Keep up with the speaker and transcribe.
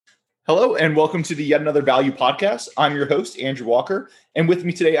Hello, and welcome to the Yet Another Value podcast. I'm your host, Andrew Walker. And with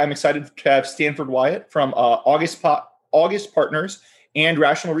me today, I'm excited to have Stanford Wyatt from August Partners and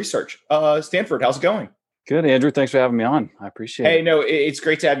Rational Research. Stanford, how's it going? Good, Andrew. Thanks for having me on. I appreciate it. Hey, no, it's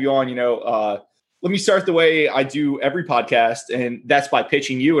great to have you on. Let me start the way I do every podcast, and that's by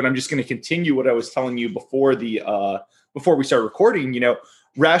pitching you. And I'm just going to continue what I was telling you before we start recording.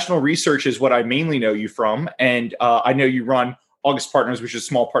 Rational Research is what I mainly know you from, and I know you run August Partners, which is a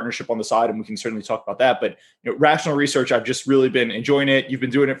small partnership on the side, and we can certainly talk about that. But Rational Research, I've just really been enjoying it. You've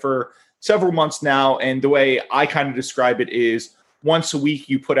been doing it for several months now, and the way I kind of describe it is once a week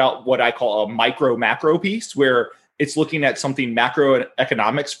you put out what I call a micro-macro piece, where it's looking at something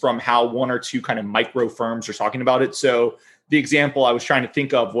macroeconomics from how one or two kind of micro firms are talking about it. So the example I was trying to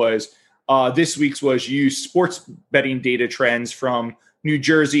think of was this week's was use sports betting data trends from New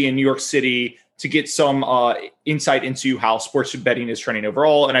Jersey and New York City to get some insight into how sports betting is trending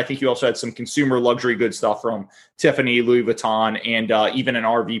overall. And I think you also had some consumer luxury goods stuff from Tiffany, Louis Vuitton, and even an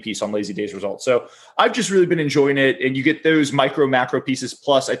RV piece on Lazy Days results. So I've just really been enjoying it. And you get those micro macro pieces.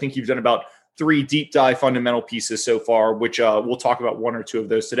 Plus, I think you've done about 3 deep dive fundamental pieces so far, which we'll talk about 1 or 2 of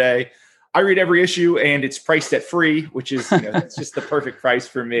those today. I read every issue and it's priced at free, which is it's just the perfect price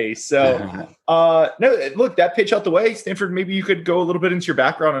for me. So no, look, that pitch out the way. Stanford, maybe you could go a little bit into your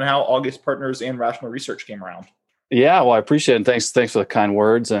background on how August Partners and Rational Research came around. Yeah, well, I appreciate it. And thanks for the kind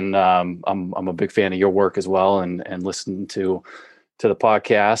words. And I'm a big fan of your work as well, and listening to the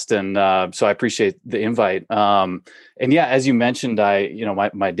podcast. And so I appreciate the invite. And yeah, as you mentioned,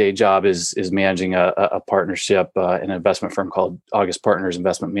 my day job is managing a partnership, an investment firm called August Partners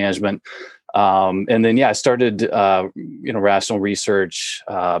Investment Management. And then, I started, Rational Research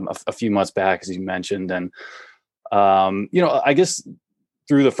a few months back, as you mentioned. And, I guess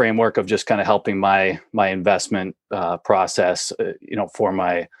through the framework of just kind of helping my investment process, for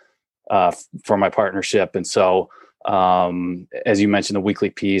my partnership. And so, as you mentioned, the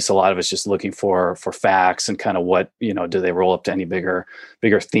weekly piece, a lot of it's just looking for facts and kind of what, do they roll up to any bigger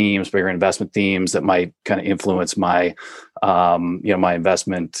themes, bigger investment themes that might kind of influence my, my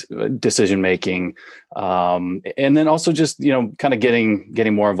investment decision making. And then also just, kind of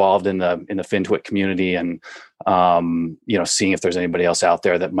getting more involved in the FinTwit community and, seeing if there's anybody else out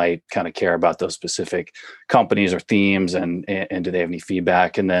there that might kind of care about those specific companies or themes and do they have any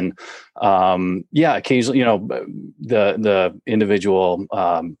feedback? And then, occasionally, the individual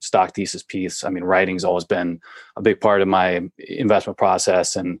stock thesis piece. I mean, writing's always been a big part of my investment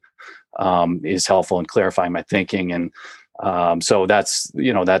process and is helpful in clarifying my thinking. And so that's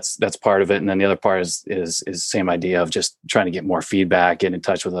part of it. And then the other part is same idea of just trying to get more feedback, get in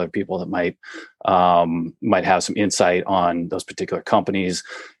touch with other people that might have some insight on those particular companies.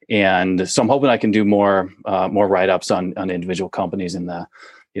 And so I'm hoping I can do more write-ups on individual companies in the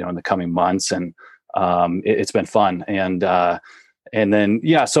coming months. And it's been fun. And then,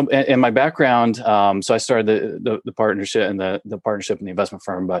 so my background, so I started the partnership and the partnership in the investment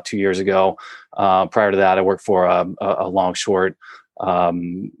firm about 2 years ago. Prior to that, I worked for a long short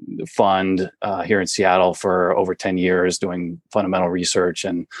fund here in Seattle for over 10 years, doing fundamental research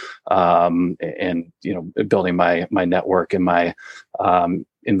and building my network and my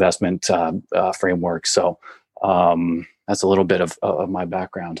investment framework. So that's a little bit of my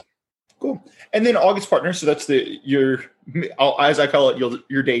background. Cool. And then August Partners, so that's your, as I call it,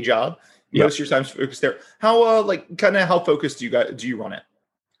 your day job. Most of your time's focused there. How how focused do you run it?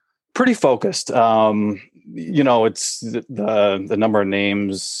 Pretty focused. It's the number of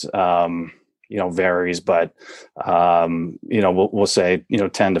names, varies, but we'll say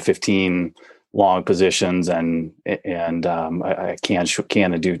 10 to 15 long positions, and I can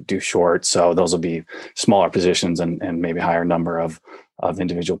do short. So those will be smaller positions and maybe higher number of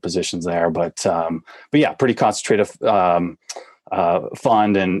individual positions there. But yeah, pretty concentrated fund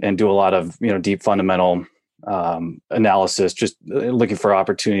and do a lot of deep fundamental analysis, just looking for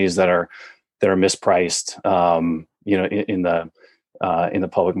opportunities that are mispriced, in the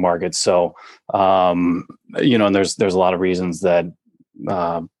public market. So and there's a lot of reasons that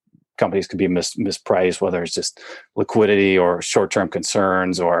companies could be mispriced, whether it's just liquidity or short-term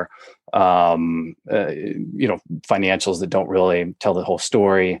concerns or financials that don't really tell the whole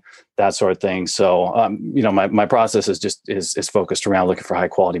story, that sort of thing. So my process is focused around looking for high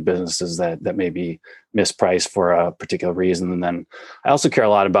quality businesses that may be mispriced for a particular reason. And then I also care a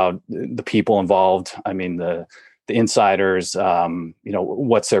lot about the people involved. I mean, the insiders,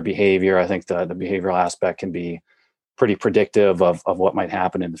 what's their behavior. I think the behavioral aspect can be pretty predictive of what might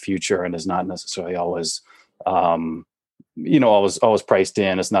happen in the future and is not necessarily always always priced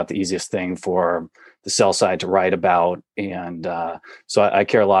in. It's not the easiest thing for the sell side to write about. And so I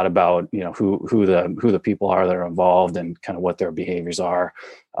care a lot about, who the people are that are involved and kind of what their behaviors are.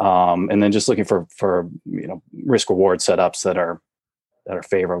 And then just looking for risk reward setups that are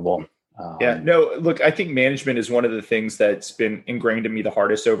favorable. Look, I think management is one of the things that's been ingrained in me the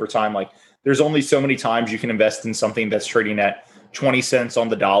hardest over time. Like, there's only so many times you can invest in something that's trading at 20 cents on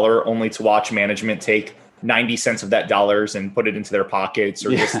the dollar, only to watch management take 90 cents of that dollars and put it into their pockets, or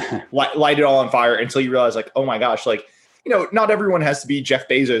just light it all on fire until you realize, like, oh my gosh, like, not everyone has to be Jeff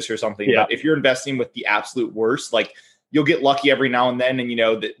Bezos or something. Yeah. But if you're investing with the absolute worst, like, you'll get lucky every now and then, and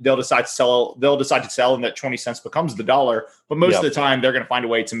they'll decide to sell. And that 20 cents becomes the dollar. But most of the time, they're going to find a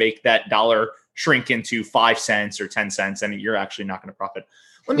way to make that dollar shrink into 5 cents or 10 cents, and you're actually not going to profit.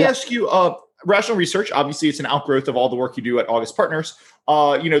 Let me ask you, Rational Research, obviously it's an outgrowth of all the work you do at August Partners.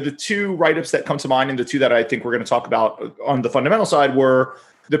 The two write-ups that come to mind, and the two that I think we're going to talk about on the fundamental side, were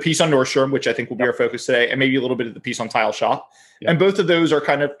the piece on Nordstrom, which I think will be our focus today, and maybe a little bit of the piece on Tile Shop. And both of those are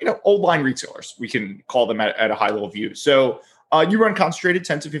kind of, old line retailers. We can call them at a high level view. So you run concentrated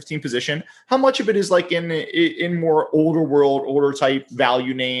 10 to 15 position. How much of it is like in more older type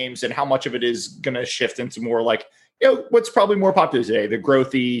value names, and how much of it is going to shift into more like, what's probably more popular today, the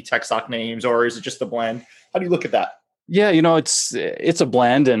growthy tech stock names, or is it just a blend? How do you look at that? Yeah, it's a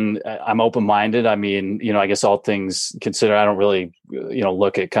blend, and I'm open-minded. I mean, I guess all things considered, I don't really,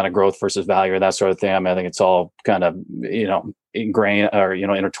 look at kind of growth versus value or that sort of thing. I mean, I think it's all kind of, ingrained or,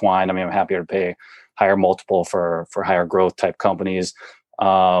 intertwined. I mean, I'm happier to pay higher multiple for higher growth type companies.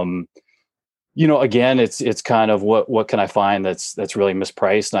 Again, it's kind of what can I find that's really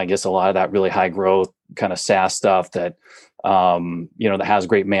mispriced? And I guess a lot of that really high growth kind of SaaS stuff that, that has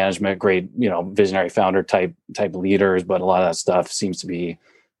great management, great, visionary founder type leaders, but a lot of that stuff seems to be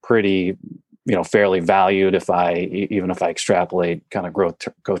pretty, fairly valued even if I extrapolate kind of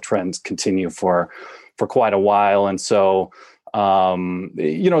growth trends continue for quite a while. And so, like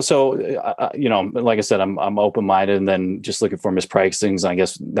I said, I'm open-minded, and then just looking for mispriced things. I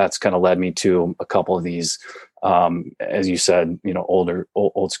guess that's kind of led me to a couple of these, as you said,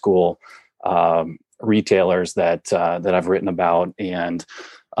 old school, retailers that I've written about. And,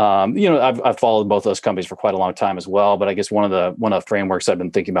 I've followed both those companies for quite a long time as well. But I guess one of the frameworks I've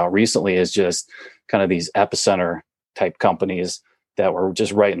been thinking about recently is just kind of these epicenter type companies that were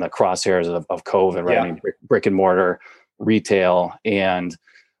just right in the crosshairs of COVID, right? Yeah. I mean, brick and mortar retail. And,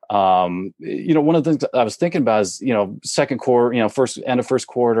 one of the things I was thinking about is, second quarter, end of first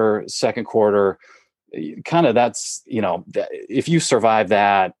quarter, second quarter, kind of that's, if you survive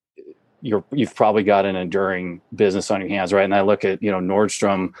that, you've probably got an enduring business on your hands, right? And I look at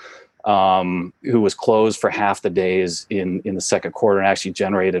Nordstrom, who was closed for half the days in the second quarter and actually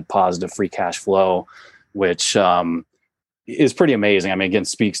generated positive free cash flow, which is pretty amazing. I mean, again,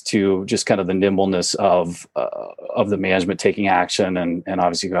 speaks to just kind of the nimbleness of the management taking action, and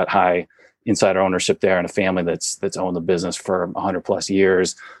obviously got high insider ownership there, and a family that's owned the business for 100 plus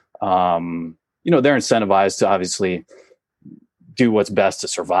years. They're incentivized to obviously do what's best to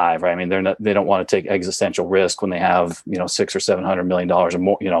survive, right? I mean, they don't want to take existential risk when they have, $600 or $700 million or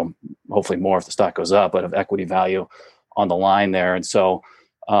more, hopefully more if the stock goes up, but of equity value on the line there. And so,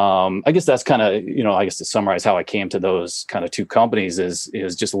 I guess that's kind of, I guess to summarize how I came to those kind of two companies is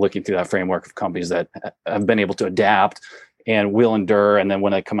just looking through that framework of companies that have been able to adapt and will endure. And then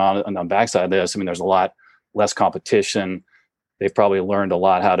when they come out on the backside of this, I mean, there's a lot less competition. They've probably learned a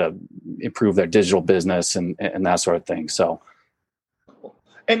lot how to improve their digital business and that sort of thing. So,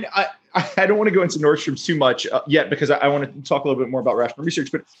 and I don't want to go into Nordstrom too much yet, because I want to talk a little bit more about Rational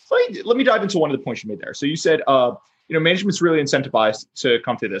Research. But let me dive into one of the points you made there. So you said, management's really incentivized to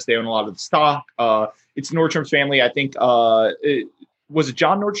come to this. They own a lot of the stock. It's Nordstrom's family. I think, was it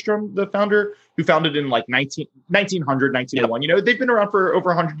John Nordstrom, the founder, who founded in like 1901? Yep. They've been around for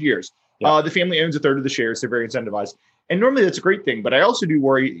over 100 years. Yep. The family owns a third of the shares. They're very incentivized. And normally that's a great thing. But I also do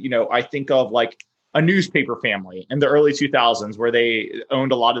worry, I think of like a newspaper family in the early 2000s where they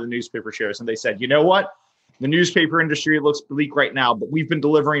owned a lot of the newspaper shares. And they said, you know what? The newspaper industry looks bleak right now, but we've been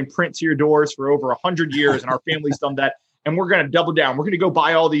delivering print to your doors for over 100 years, and our family's done that. And we're going to double down. We're going to go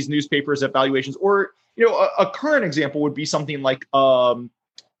buy all these newspapers at valuations. Or, a current example would be something like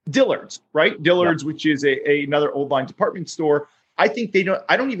Dillard's, right? Dillard's, which is another old line department store. I think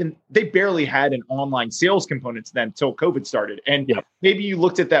they barely had an online sales component to them until COVID started. And maybe you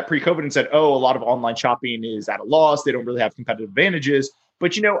looked at that pre-COVID and said, oh, a lot of online shopping is at a loss. They don't really have competitive advantages.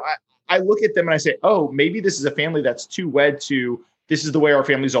 But, I look at them and I say, oh, maybe this is a family that's too wed to this is the way our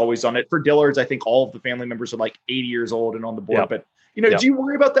family's always done it. For Dillard's, I think all of the family members are like 80 years old and on the board. Yep. But, do you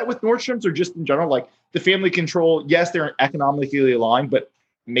worry about that with Nordstrom's or just in general? Like the family control, yes, they're economically aligned, but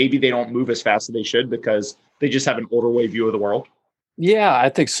maybe they don't move as fast as they should because they just have an older way view of the world. Yeah, I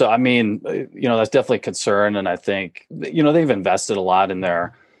think so. I mean, that's definitely a concern. And I think, they've invested a lot in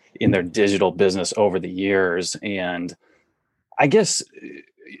their digital business over the years. And I guess,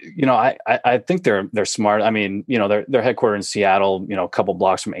 I think they're smart. I mean, they're headquartered in Seattle, a couple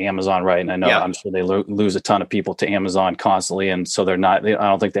blocks from Amazon, right? And I know I'm sure they lose a ton of people to Amazon constantly. And so I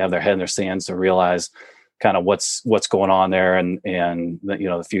don't think they have their head in their sands to realize kind of what's going on there and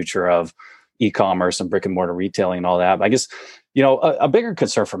the future of e-commerce and brick and mortar retailing and all that. But I guess, a bigger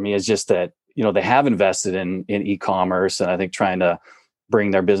concern for me is just that, they have invested in e-commerce and I think trying to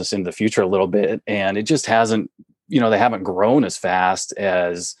bring their business into the future a little bit. And it just hasn't, they haven't grown as fast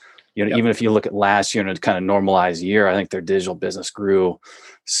as, even if you look at last year in a kind of normalized year, I think their digital business grew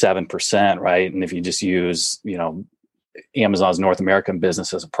 7%, right? And if you just use, Amazon's North American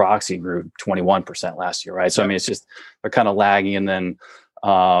business as a proxy grew 21% last year, right? So, I mean, it's just, they're kind of lagging. And then,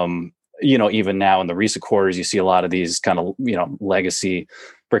 even now in the recent quarters, you see a lot of these kind of, legacy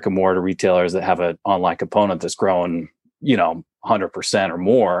brick and mortar retailers that have an online component that's grown, 100% or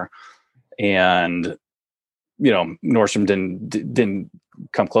more. And, Nordstrom didn't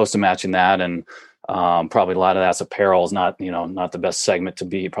come close to matching that. And probably a lot of that's apparel is not the best segment to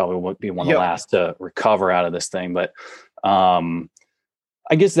be, probably would be one of the last to recover out of this thing. But I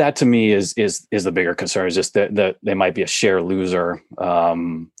guess that to me is the bigger concern, is just that they might be a share loser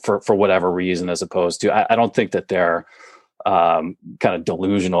for whatever reason, as opposed to, I don't think that they're kind of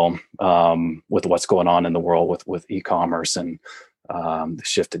delusional with what's going on in the world with e-commerce and the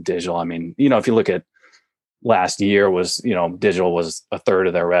shift to digital. I mean, if you look at last year was, digital was a third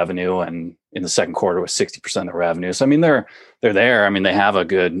of their revenue, and in the second quarter was 60% of their revenue. So, I mean, they're there. I mean, they have a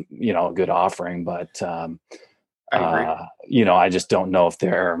good, good offering, but I just don't know if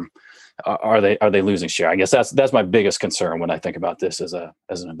are they losing share? I guess that's my biggest concern when I think about this as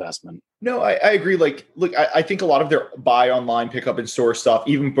an investment. No, I agree. Like, look, I think a lot of their buy online, pick up in store stuff,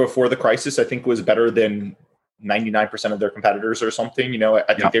 even before the crisis, I think was better than 99% of their competitors or something.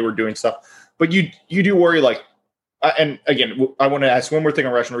 I think they were doing stuff, but you do worry, like, and again, I want to ask one more thing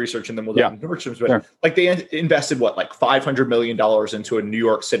on Rational Research, and then we'll do Nordstrom's. But like, they invested like $500 million into a New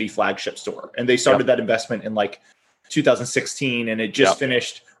York City flagship store, and they started that investment in like 2016, and it just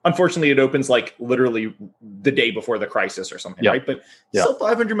finished. Unfortunately, it opens like literally the day before the crisis or something, right? But still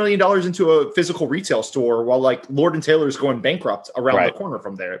 $500 million into a physical retail store, while like Lord and Taylor is going bankrupt around the corner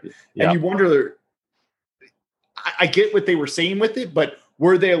from there, and you wonder. I get what they were saying with it, but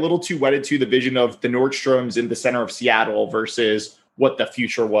were they a little too wedded to the vision of the Nordstroms in the center of Seattle versus what the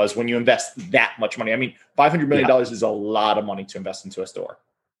future was when you invest that much money? I mean, $500 million is a lot of money to invest into a store.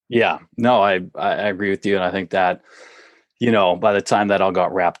 Yeah, no, I agree with you. And I think that, by the time that all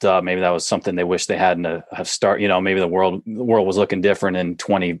got wrapped up, maybe that was something they wish they hadn't have started, maybe the world was looking different in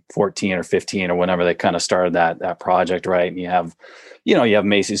 2014 or 15 or whenever they kind of started that project, right? And you have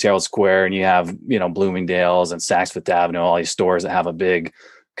Macy's Herald Square, and you have, Bloomingdale's and Saks Fifth Avenue, all these stores that have a big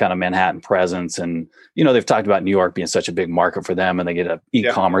kind of Manhattan presence. And, they've talked about New York being such a big market for them, and they get an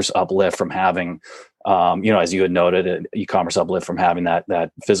e-commerce uplift from having, as you had noted, an e-commerce uplift from having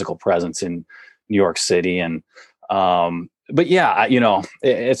that physical presence in New York City. And, but yeah,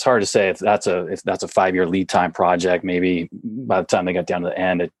 it's hard to say if that's a 5-year lead time project. Maybe by the time they got down to the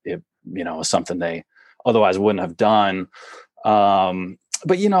end, it was something they otherwise wouldn't have done. But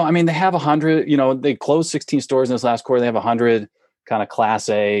I mean, they have 100, they closed 16 stores in this last quarter. They have 100 kind of class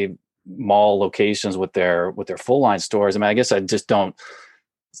A mall locations with their full line stores. I mean, I guess I just don't,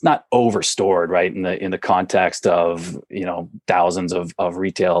 it's not overstored, right? In the context of, thousands of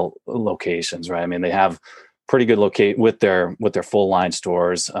retail locations, right? I mean, they have pretty good with their full line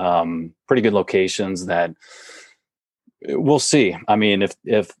stores, pretty good locations that we'll see. I mean, if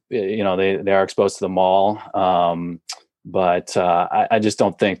they are exposed to the mall, but I just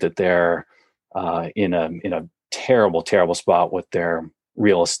don't think that they're in a terrible spot with their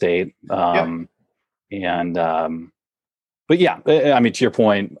real estate. But yeah, I mean, to your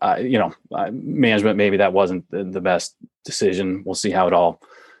point, management, maybe that wasn't the best decision. We'll see how it all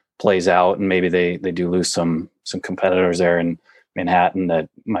plays out, and maybe they do lose some competitors there in Manhattan that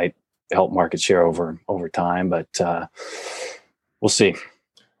might help market share over time. But we'll see.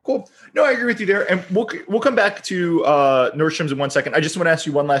 Cool. No, I agree with you there. And we'll come back to Nordstrom's in 1 second. I just want to ask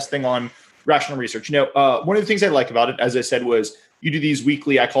you one last thing on Rational Research. One of the things I like about it, as I said, was you do these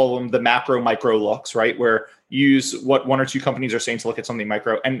weekly, I call them the macro micro looks, right? Where you use what one or two companies are saying to look at something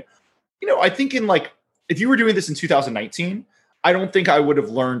micro. And, I think if you were doing this in 2019, I don't think I would have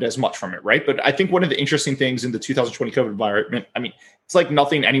learned as much from it, right? But I think one of the interesting things in the 2020 COVID environment, I mean, it's like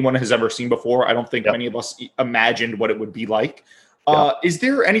nothing anyone has ever seen before. I don't think many of us imagined what it would be like. Is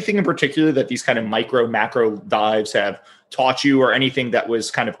there anything in particular that these kind of micro, macro dives have taught you, or anything that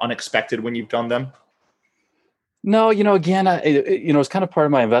was kind of unexpected when you've done them? No, again, it's kind of part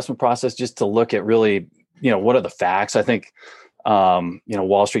of my investment process just to look at really, what are the facts? I think,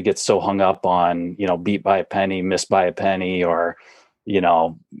 Wall Street gets so hung up on, beat by a penny, miss by a penny, or,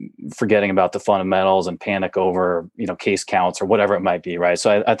 forgetting about the fundamentals and panic over, case counts or whatever it might be. Right.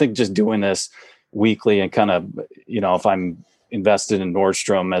 So I think just doing this weekly and kind of, if I'm invested in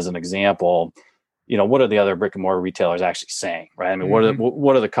Nordstrom as an example, what are the other brick and mortar retailers actually saying? Right. I mean,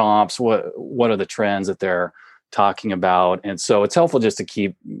 what are the comps? What are the trends that they're talking about? And so it's helpful just to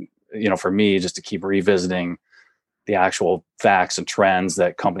keep, for me, just to keep revisiting the actual facts and trends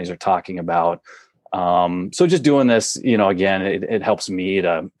that companies are talking about. So just doing this, again, it helps me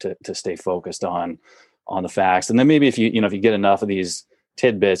to stay focused on the facts. And then maybe if you get enough of these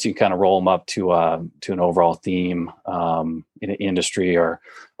tidbits, you can kind of roll them up to an overall theme in an industry or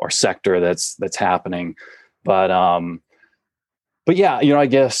sector that's happening. But yeah, I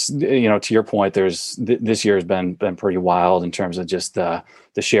guess, to your point, this year has been pretty wild in terms of just the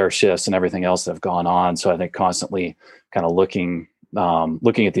share shifts and everything else that have gone on. So I think constantly kind of looking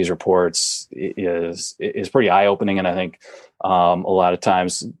at these reports is pretty eye opening. And I think a lot of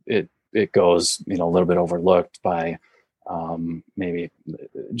times it goes, a little bit overlooked by maybe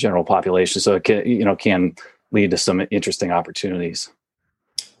general population. So it can lead to some interesting opportunities.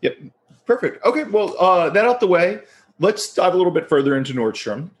 Yep. Perfect. Okay. Well, that out the way. Let's dive a little bit further into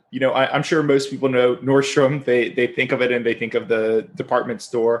Nordstrom. I'm sure most people know Nordstrom. They think of it and they think of the department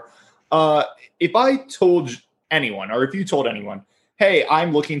store. If I told anyone, or if you told anyone, hey,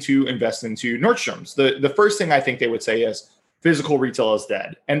 I'm looking to invest into Nordstrom's, the first thing I think they would say is physical retail is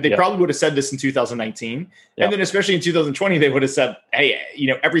dead. And they probably would have said this in 2019. And then especially in 2020, they would have said, hey,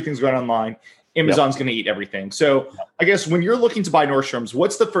 everything's going online. Amazon's going to eat everything. So I guess when you're looking to buy Nordstrom's,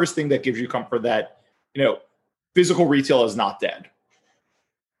 what's the first thing that gives you comfort that, physical retail is not dead?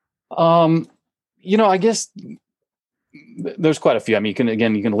 I guess there's quite a few. I mean,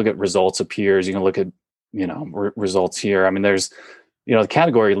 you can look at results of peers. You can look at, results here. I mean, there's, the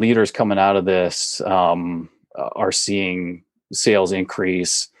category leaders coming out of this are seeing sales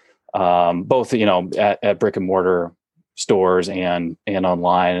increase, both, at brick and mortar stores and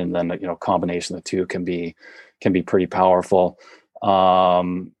online. And then, combination of the two can be pretty powerful.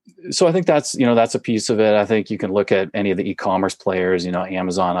 So I think that's a piece of it. I think you can look at any of the e-commerce players,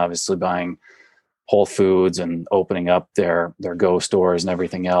 Amazon obviously buying Whole Foods and opening up their Go stores and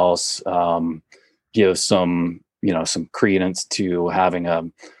everything else, gives some credence to having a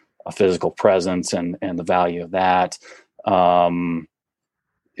physical presence and the value of that. And,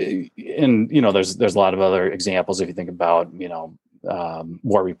 there's a lot of other examples if you think about,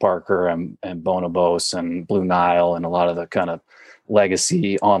 Warby Parker and Bonobos and Blue Nile and a lot of the kind of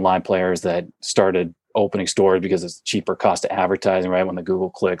legacy online players that started opening stores because it's cheaper cost of advertising, right? When the Google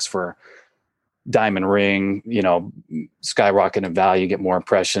clicks for diamond ring, skyrocket in value, get more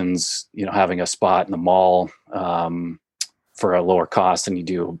impressions, having a spot in the mall for a lower cost than you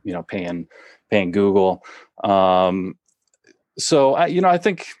do, paying Google. So I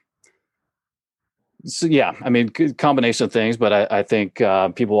think, so yeah, I mean, combination of things, but I think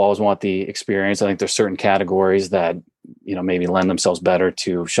people always want the experience. I think there's certain categories that, maybe lend themselves better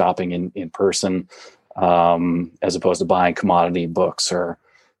to shopping in person as opposed to buying commodity books or,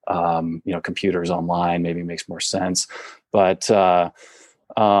 computers online. Maybe makes more sense. But yeah,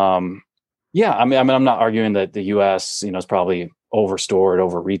 I mean, I'm not arguing that the U.S. is probably overstored,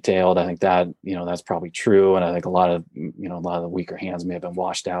 over retailed. I think that that's probably true, and I think a lot of the weaker hands may have been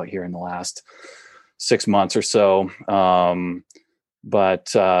washed out here in the last 6 months or so.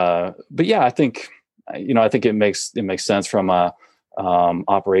 But yeah, I think it makes sense from a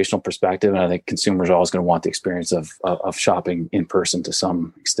operational perspective, and I think consumers are always going to want the experience of shopping in person to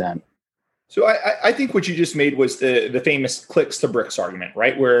some extent. So I think what you just made was the famous clicks to bricks argument,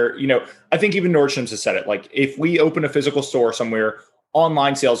 right? Where, I think even Nordstrom's has said it, like if we open a physical store somewhere,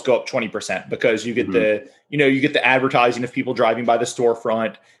 online sales go up 20% because you get you get the advertising of people driving by the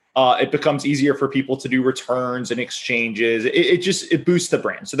storefront. It becomes easier for people to do returns and exchanges. It boosts the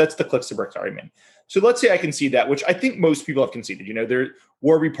brand. So that's the clicks to bricks argument. So let's say I concede that, which I think most people have conceded.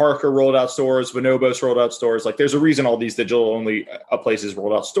 Warby Parker rolled out stores, Bonobos rolled out stores. Like there's a reason all these digital only places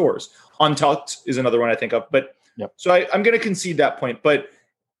rolled out stores. Untucked is another one I think of. But So I'm going to concede that point. But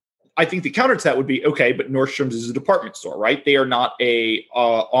I think the counter to that would be, okay, but Nordstrom's is a department store, right? They are not a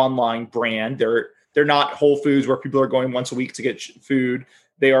online brand. They're They're not Whole Foods where people are going once a week to get food.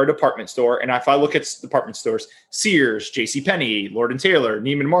 They are a department store. And if I look at department stores, Sears, JCPenney, Lord & Taylor,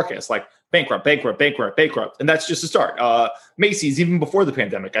 Neiman Marcus, like bankrupt. And that's just a start. Macy's, even before the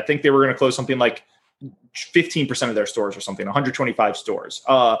pandemic, I think they were going to close something like 15% of their stores or something, 125 stores.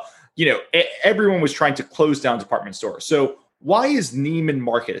 Everyone was trying to close down department stores. So why is why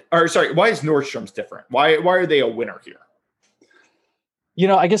is Nordstrom's different? Why are they a winner here?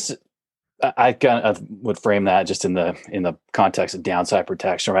 I guess I kind of would frame that just in the context of downside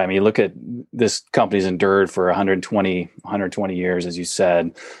protection, right? I mean, you look at this company's endured for 120 years, as you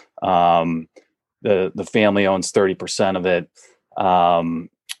said. The family owns 30% of it.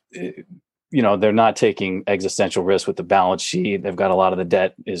 They're not taking existential risk with the balance sheet. They've got a lot of the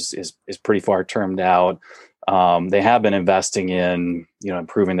debt is pretty far termed out. They have been investing in,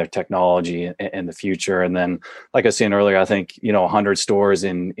 improving their technology in the future. And then, like I was saying earlier, I think, 100 stores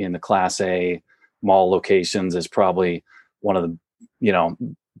in the Class A mall locations is probably one of the,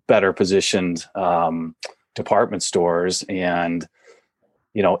 better positioned department stores. And,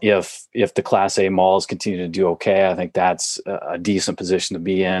 if the Class A malls continue to do okay, I think that's a decent position to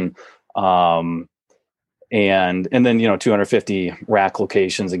be in. And then 250 rack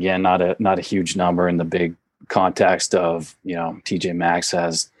locations, again, not a huge number in the big context of TJ Maxx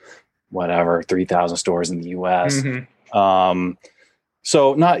has 3,000 stores in the US. Mm-hmm.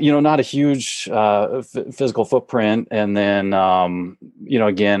 So not a huge physical footprint, and then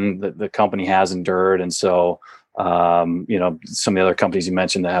again the company has endured, and so some of the other companies you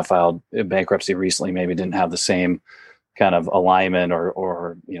mentioned that have filed bankruptcy recently maybe didn't have the same kind of alignment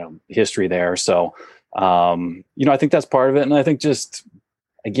or history there. So I think that's part of it, and I think just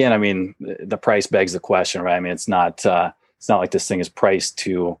again, I mean, the price begs the question, right? I mean, it's not like this thing is priced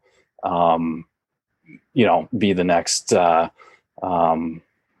to be the next Lululemon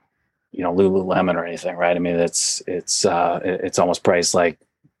or anything, right? I mean, it's almost priced like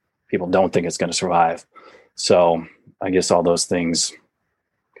people don't think it's going to survive. So I guess all those things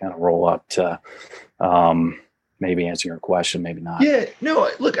kind of roll up to maybe answer your question, maybe not. Yeah, no,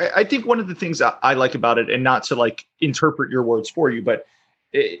 look, I think one of the things I like about it, and not to like interpret your words for you, but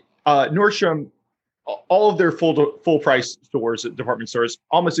Nordstrom, all of their full price stores, department stores,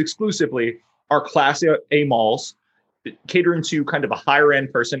 almost exclusively are Class A malls, catering to kind of a higher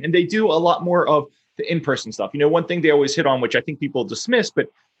end person. And they do a lot more of the in-person stuff. One thing they always hit on, which I think people dismiss, but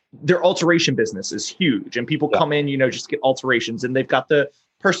their alteration business is huge. And people come in, just get alterations. And they've got the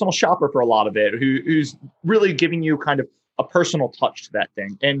personal shopper for a lot of it, who's really giving you kind of a personal touch to that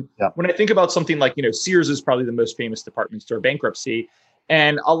thing. And when I think about something like, Sears is probably the most famous department store bankruptcy.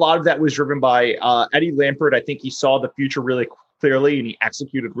 And a lot of that was driven by Eddie Lampert. I think he saw the future really clearly and he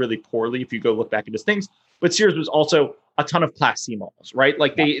executed really poorly if you go look back at his things. But Sears was also a ton of Class C malls, right?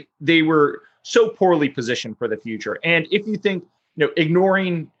 Like they were so poorly positioned for the future. And if you think,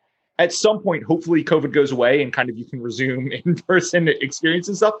 ignoring at some point, hopefully COVID goes away and kind of you can resume in-person experience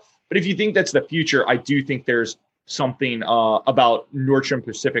and stuff. But if you think that's the future, I do think there's something about Nordstrom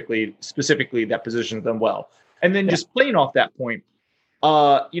specifically that positions them well. And then just playing off that point,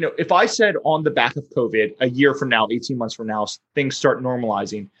 if I said on the back of COVID, a year from now, 18 months from now, things start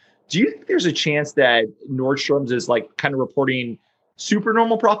normalizing, do you think there's a chance that Nordstrom's is like kind of reporting super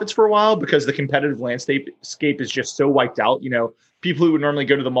normal profits for a while because the competitive landscape is just so wiped out? People who would normally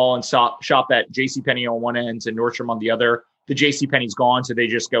go to the mall and shop at JCPenney on one end and Nordstrom on the other, the JCPenney's gone. So they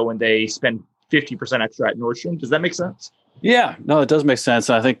just go and they spend 50% extra at Nordstrom. Does that make sense? Yeah, no, it does make sense.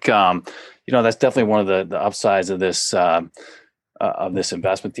 And I think, that's definitely one of the upsides of this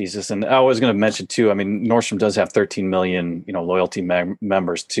investment thesis. And I was going to mention too, I mean, Nordstrom does have 13 million, loyalty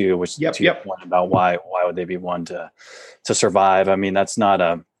members too, which to your point about why would they be one to survive? I mean, that's not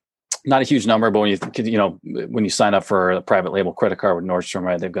a huge number, but when you sign up for a private label credit card with Nordstrom,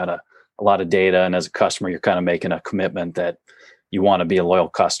 right, they've got a lot of data. And as a customer, you're kind of making a commitment that you want to be a loyal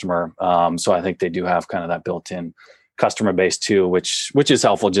customer. So I think they do have kind of that built-in customer base too, which is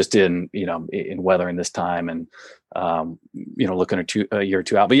helpful just in weathering this time and, looking a year or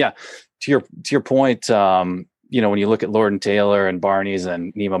two out. But yeah, to your point, when you look at Lord & Taylor and Barney's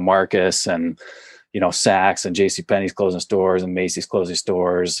and Neiman Marcus and, Saks and JCPenney's closing stores and Macy's closing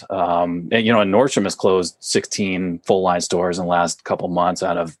stores. And Nordstrom has closed 16 full line stores in the last couple of months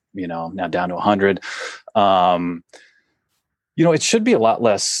out of, now down to 100. It should be a lot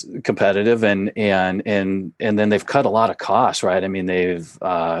less competitive and then they've cut a lot of costs, right? I mean,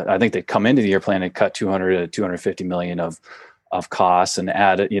 I think they come into the year planning to cut 200 to 250 million of costs and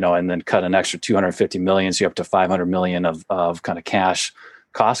add it, and then cut an extra 250 million. So you're up to 500 million of kind of cash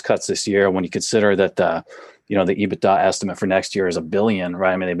cost cuts this year. When you consider that the the EBITDA estimate for next year is $1 billion,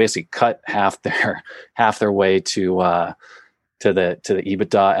 right? I mean, they basically cut half their way to the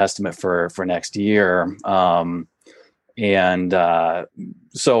EBITDA estimate for next year.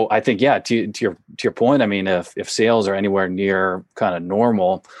 So I think, to your point, I mean, if sales are anywhere near kind of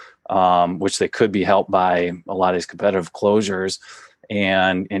normal, which they could be helped by a lot of these competitive closures,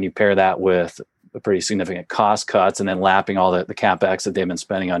 and you pair that with a pretty significant cost cuts and then lapping all the CapEx that they've been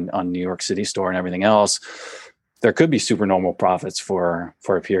spending on New York City store and everything else, there could be super normal profits for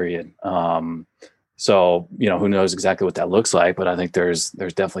a period. So, who knows exactly what that looks like, but I think there's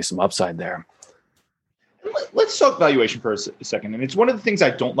definitely some upside there. Let's talk valuation for a second. And it's one of the things I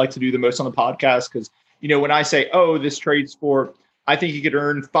don't like to do the most on the podcast because, when I say, this trades for, I think you could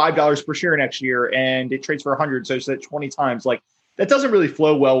earn $5 per share next year and it trades for 100. So it's at 20 times. Like, that doesn't really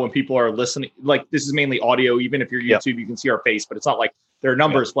flow well when people are listening. Like, this is mainly audio. Even if you're YouTube, you can see our face, but it's not like there are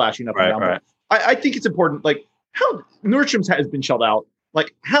numbers flashing up and down. Right. I think it's important. Like, how Nordstrom's has been shelled out.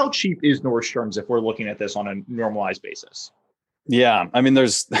 Like, how cheap is Nordstrom's if we're looking at this on a normalized basis? Yeah. I mean,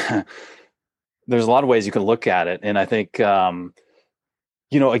 there's a lot of ways you can look at it. And I think,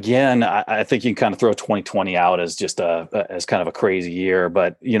 again, I think you can kind of throw 2020 out as just as kind of a crazy year.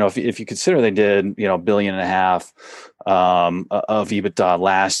 But, if you consider they did, $1.5 billion of EBITDA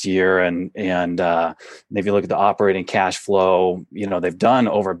last year. And if you look at the operating cash flow, they've done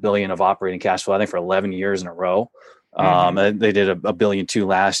over $1 billion of operating cash flow, I think for 11 years in a row. They did $1.2 billion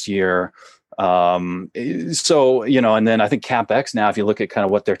last year. So, and then I think CapEx now, if you look at kind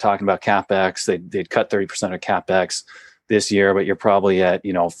of what they're talking about CapEx, they'd cut 30% of CapEx this year, but you're probably at,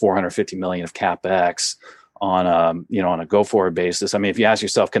 $450 million of CapEx on a go forward basis. I mean, if you ask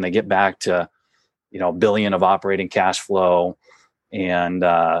yourself, can they get back to, $1 billion of operating cash flow and,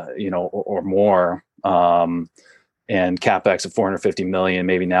 or more, and CapEx of $450 million,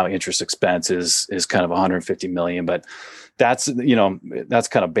 maybe now interest expense is kind of $150 million, but that's kind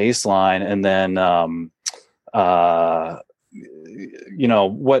of baseline. And then,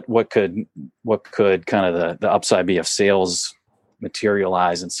 what could kind of the upside be if sales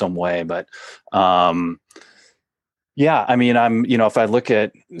materialize in some way? But, I mean, if I look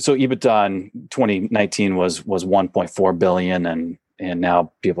at, so EBITDA in 2019 was 1.4 billion and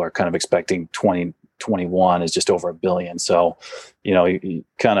now people are kind of expecting 2021 is just over $1 billion. So,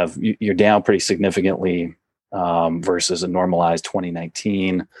 you're down pretty significantly, versus a normalized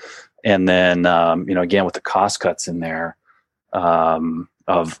 2019. And then, again, with the cost cuts in there, of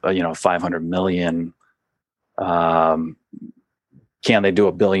 500 million, can they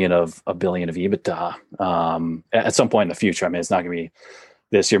do $1 billion of EBITDA at some point in the future? I mean, it's not going to be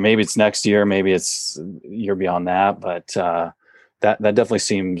this year. Maybe it's next year. Maybe it's a year beyond that. But that definitely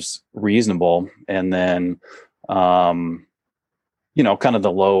seems reasonable. And then, kind of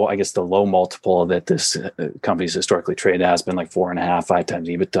the low multiple that this company's historically traded has been like 4.5, 5 times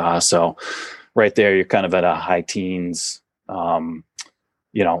EBITDA. So right there, you're kind of at a high teens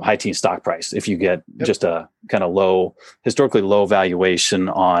stock price if you get just a kind of historically low valuation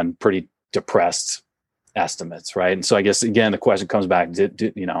on pretty depressed estimates, right? And so I guess again the question comes back: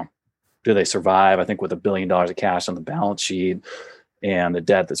 do they survive? I think with $1 billion of cash on the balance sheet and the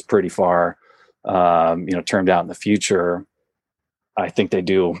debt that's pretty far termed out in the future, I think they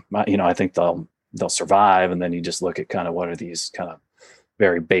do. I think they'll survive. And then you just look at kind of what are these kind of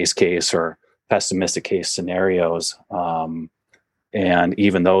very base case or pessimistic case scenarios. And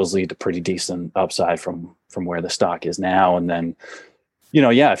even those lead to pretty decent upside from where the stock is now. And then,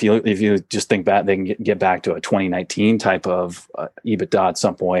 if you just think back, they can get back to a 2019 type of EBITDA at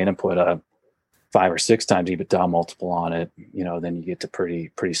some point and put a 5 or 6 times EBITDA multiple on it, then you get to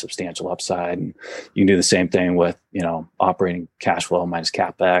pretty substantial upside. And you can do the same thing with, operating cash flow minus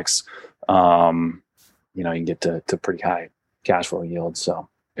CapEx. You can get to pretty high cash flow yield. So,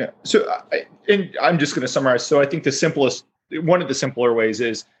 yeah. So, and I'm just going to summarize. So I think one of the simpler ways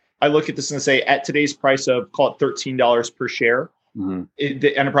is I look at this and say, at today's price of, call it $13 per share,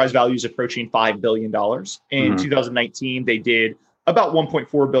 the enterprise value is approaching $5 billion. In 2019, they did about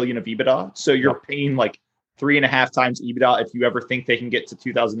 1.4 billion of EBITDA. So you're paying like 3.5 times EBITDA if you ever think they can get to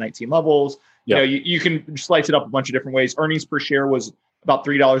 2019 levels. You can slice it up a bunch of different ways. Earnings per share was about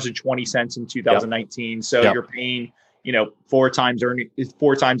 $3.20 in 2019. So you're paying, 4 times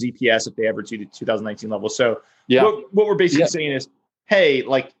EPS if they ever do the 2019 level. So what we're basically saying is, hey,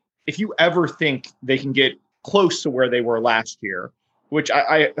 like if you ever think they can get close to where they were last year, which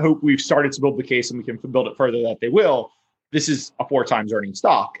I hope we've started to build the case and we can build it further that they will, this is a 4 times earning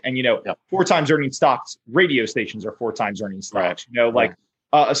stock. And, 4 times earning stocks, radio stations are 4 times earning stocks,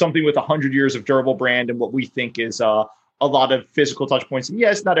 something with 100 years of durable brand and what we think is a lot of physical touch points. And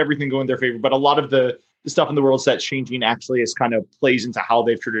yes, not everything going in their favor, but a lot of the the stuff in the world that's changing actually is kind of plays into how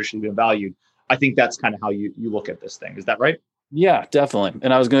they've traditionally been valued. I think that's kind of how you look at this thing. Is that right? Yeah, definitely.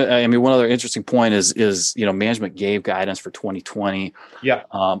 And I mean, one other interesting point is, management gave guidance for 2020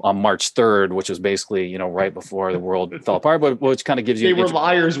 on March 3rd, which was basically, right before the world fell apart, but which kind of gives you, they were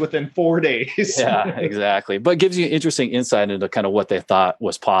liars within 4 days. Yeah, exactly. But gives you interesting insight into kind of what they thought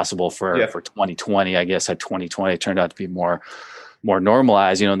was possible for 2020. I guess had 2020 turned out to be more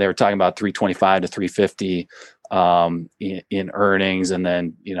normalized, they were talking about 325 to 350 in earnings. And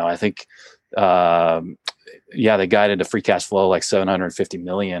then, I think, they guided a free cash flow like 750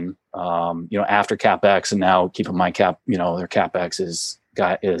 million, after CapEx. And now keep in mind their CapEx has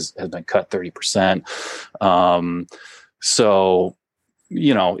been cut 30%. So,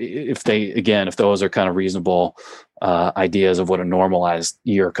 if those are kind of reasonable ideas of what a normalized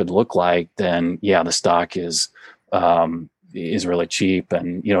year could look like, then the stock is really cheap.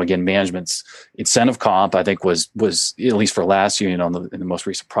 And, again, management's incentive comp, I think was at least for last year, in the most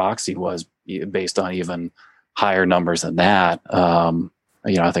recent proxy was based on even higher numbers than that.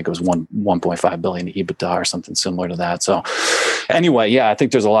 I think it was 1.5 billion EBITDA or something similar to that. So anyway, I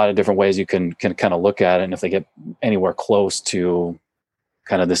think there's a lot of different ways you can kind of look at it. And if they get anywhere close to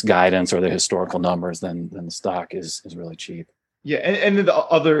kind of this guidance or the historical numbers, then the stock is really cheap. Yeah. And then the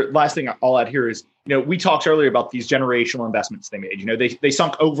other last thing I'll add here is, we talked earlier about these generational investments they made. They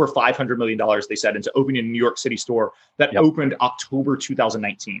sunk over $500 million, they said, into opening a New York City store that opened October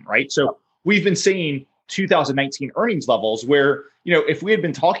 2019, right? So we've been seeing 2019 earnings levels where, if we had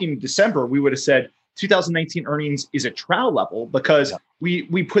been talking in December, we would have said 2019 earnings is a trial level because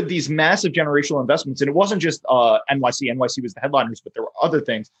we put these massive generational investments. And it wasn't just NYC. NYC was the headliners, but there were other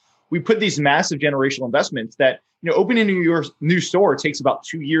things. We put these massive generational investments that, opening a new store takes about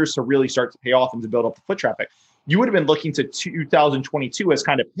 2 years to really start to pay off and to build up the foot traffic. You would have been looking to 2022 as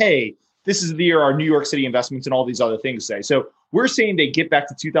kind of, hey, this is the year our New York City investments and all these other things say. So we're saying they get back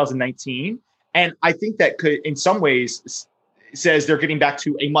to 2019. And I think that could, in some ways, says they're getting back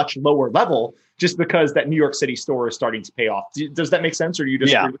to a much lower level just because that New York City store is starting to pay off. Does that make sense, or do you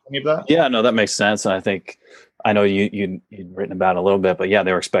disagree with any of that? Yeah, no, that makes sense. And I know you'd written about it a little bit, but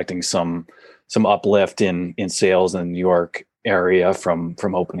they were expecting some uplift in sales in the New York area from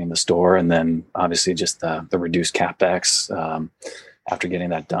opening the store, and then obviously just the reduced CapEx after getting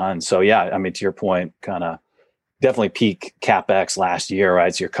that done. So I mean, to your point, kind of definitely peak CapEx last year,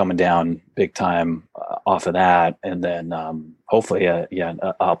 right? So you're coming down big time off of that, and then hopefully, an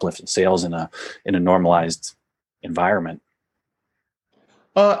uplift in sales in a normalized environment.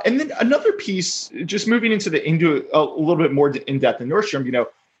 And then another piece, just moving into a little bit more in depth in Nordstrom.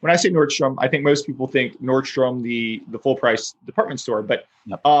 When I say Nordstrom, I think most people think Nordstrom, the full price department store. But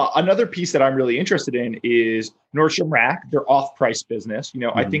another piece that I'm really interested in is Nordstrom Rack, their off-price business.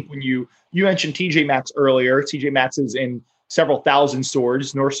 I think when you mentioned TJ Maxx earlier, TJ Maxx is in several thousand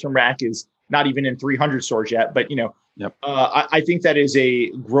stores. Nordstrom Rack is not even in 300 stores yet. But, I think that is a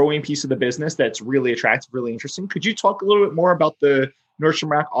growing piece of the business that's really attractive, really interesting. Could you talk a little bit more about the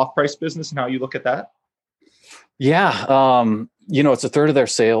Nordstrom Rack off-price business and how you look at that? Yeah. It's a third of their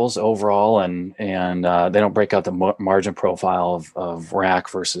sales overall, and they don't break out the margin profile of Rack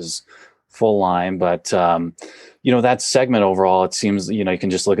versus full line. But, that segment overall, it seems, you can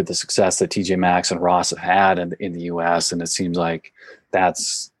just look at the success that TJ Maxx and Ross have had in the US. And it seems like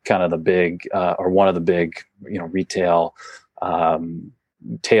that's kind of the big, or one of the big, retail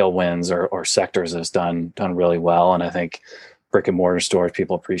tailwinds or sectors that's done really well. And I think brick and mortar stores,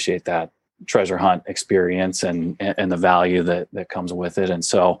 people appreciate that treasure hunt experience and the value that comes with it. And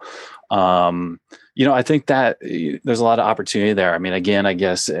so, I think that there's a lot of opportunity there. I mean, again, I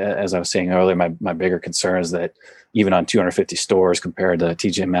guess, as I was saying earlier, my bigger concern is that even on 250 stores compared to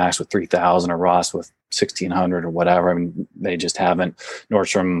TJ Maxx with 3,000 or Ross with 1,600 or whatever, I mean, they just haven't,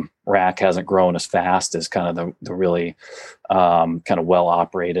 Nordstrom Rack hasn't grown as fast as kind of the really kind of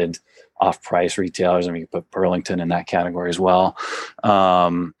well-operated off-price retailers. I mean, you put Burlington in that category as well.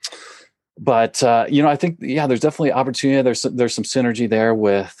 But I think there's definitely opportunity. There's some synergy there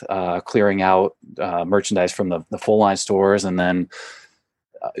with clearing out merchandise from the full line stores, and then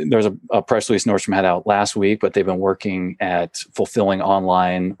there's a press release Nordstrom had out last week, but they've been working at fulfilling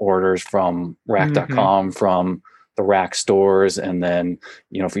online orders from Rack.com from the Rack stores, and then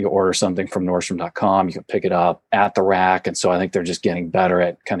if you order something from Nordstrom.com, you can pick it up at the Rack. And so I think they're just getting better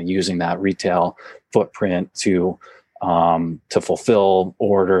at kind of using that retail footprint to fulfill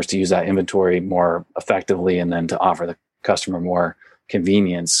orders, to use that inventory more effectively, and then to offer the customer more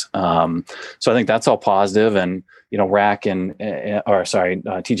convenience. So I think that's all positive. And, Rack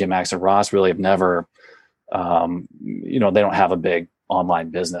TJ Maxx and Ross really have never, they don't have a big online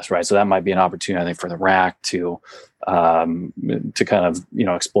business, right? So that might be an opportunity, I think, for the Rack to kind of,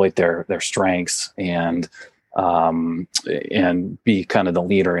 exploit their strengths and be kind of the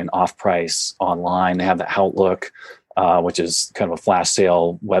leader in off-price online. They have the Outlook, which is kind of a flash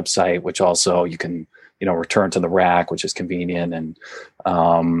sale website, which also you can, return to the Rack, which is convenient. And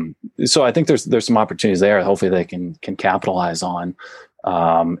so I think there's some opportunities there. Hopefully they can capitalize on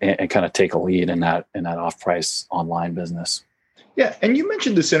and kind of take a lead in that off-price online business. Yeah, and you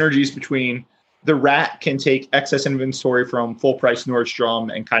mentioned the synergies between the Rack can take excess inventory from full price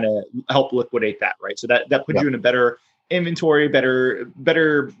Nordstrom and kind of help liquidate that, right? So that puts you in a better inventory,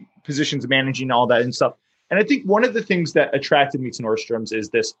 better positions managing all that and stuff. And I think one of the things that attracted me to Nordstrom's is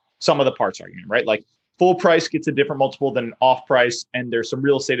this sum of the parts argument, right? Like full price gets a different multiple than off price, and there's some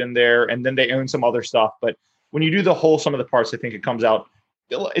real estate in there, and then they own some other stuff. But when you do the whole sum of the parts, I think it comes out,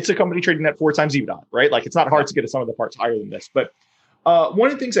 it's a company trading at 4 times EBITDA, right? Like it's not hard to get a sum of the parts higher than this. But one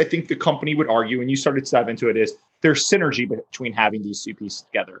of the things I think the company would argue, and you started to dive into it, is there's synergy between having these two pieces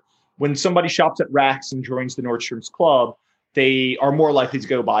together. When somebody shops at Racks and joins the Nordstrom's club, they are more likely to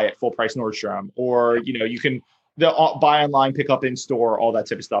go buy at full price Nordstrom, or, you can buy online, pick up in store, all that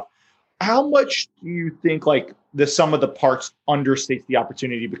type of stuff. How much do you think like the sum of the parts understates the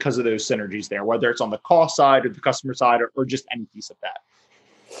opportunity because of those synergies there, whether it's on the cost side or the customer side or just any piece of that?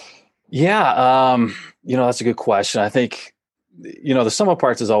 Yeah. That's a good question. I think, the sum of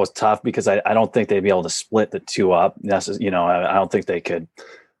parts is always tough because I don't think they'd be able to split the two up. I don't think they could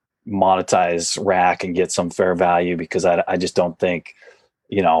monetize Rack and get some fair value because I just don't think,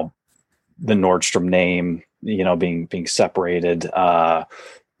 the Nordstrom name, being separated,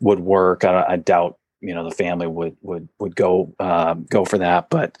 would work. I doubt, the family would go for that.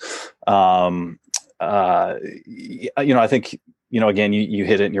 But, I think, again, you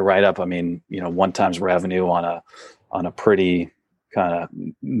hit it and you're right up. I mean, 1 times revenue on a pretty kind of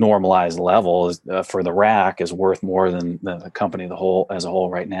normalized level is, for the Rack is worth more than the company as a whole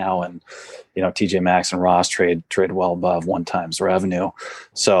right now. And, TJ Maxx and Ross trade well above 1 times revenue.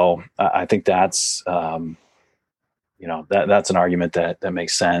 So I think that's, that's an argument that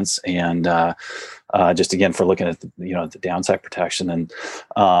makes sense. And just again, for looking at the downside protection and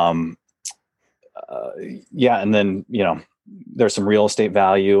and then, there's some real estate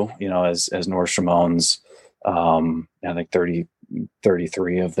value, as Nordstrom owns, I think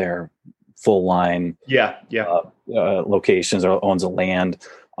 33 of their full line locations, or owns a land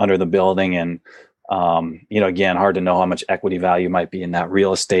under the building. And, again, hard to know how much equity value might be in that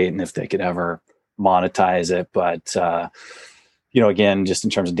real estate and if they could ever monetize it. But, again, just in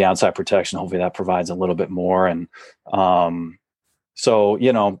terms of downside protection, hopefully that provides a little bit more. And so,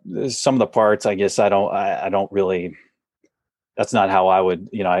 some of the parts, I guess I don't really, that's not how I would,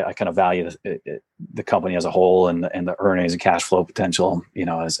 I kind of value the company as a whole and the earnings and cash flow potential,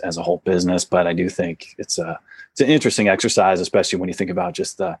 as a whole business. But I do think it's an interesting exercise, especially when you think about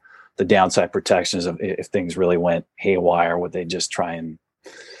just the downside protections of if things really went haywire, would they just try and,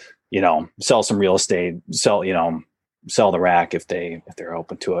 sell some real estate, sell the Rack if they're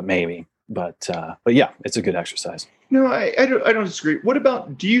open to it, maybe. But yeah, it's a good exercise. No, I don't disagree. What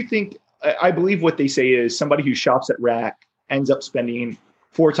about, do you think, I believe what they say is somebody who shops at Rack ends up spending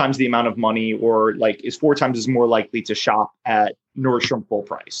 4 times the amount of money, or like is 4 times as more likely to shop at Nordstrom full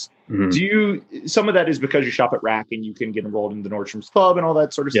price. Mm-hmm. Some of that is because you shop at Rack and you can get enrolled in the Nordstrom's club and all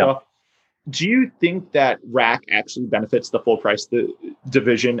that sort of stuff. Do you think that Rack actually benefits the full price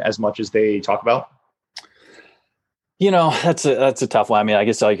division as much as they talk about? That's a tough one. I mean, I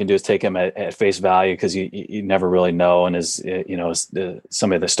guess all you can do is take them at face value because you never really know. And as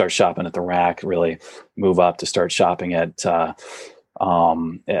somebody that starts shopping at the Rack really move up to start shopping at the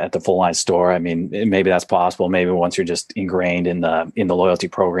full line store. I mean, maybe that's possible. Maybe once you're just ingrained in the loyalty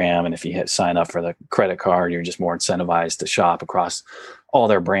program, and if you sign up for the credit card, you're just more incentivized to shop across all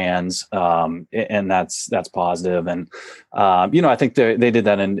their brands, and that's positive. And I think they did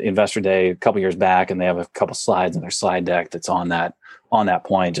that in Investor Day a couple years back, and they have a couple slides in their slide deck that's on that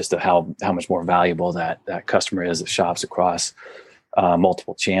point, just of how much more valuable that customer is that shops across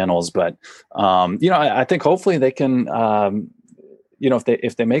multiple channels. But I think hopefully they can.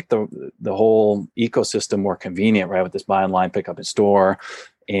 If they make the whole ecosystem more convenient, right, with this buy online, pick up in store,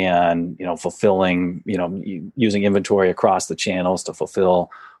 and fulfilling, using inventory across the channels to fulfill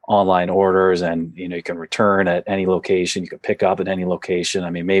online orders, and you can return at any location, you can pick up at any location.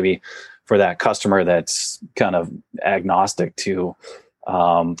 I mean, maybe for that customer that's kind of agnostic to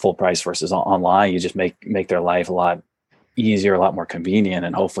full price versus online, you just make their life a lot easier, a lot more convenient,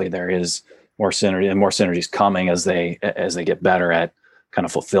 and hopefully there is more synergy and more synergies coming as they get better at kind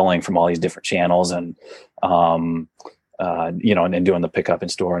of fulfilling from all these different channels. And and doing the pickup in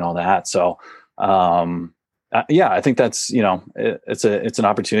store and all that. So, I think that's, it's an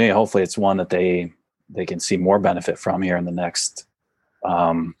opportunity. Hopefully it's one that they can see more benefit from here in the next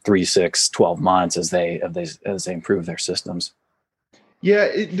 3, 6, 12 months as they improve their systems. Yeah.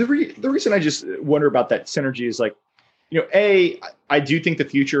 The reason I just wonder about that synergy is like, I do think the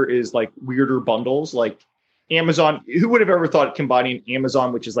future is like weirder bundles, like Amazon. Who would have ever thought combining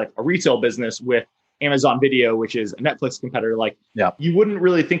Amazon, which is like a retail business, with Amazon Video, which is a Netflix competitor? Like, you wouldn't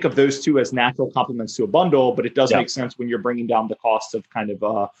really think of those two as natural complements to a bundle, but it does make sense when you're bringing down the cost of kind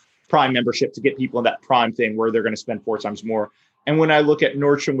of Prime membership to get people in that Prime thing where they're going to spend 4 times more. And when I look at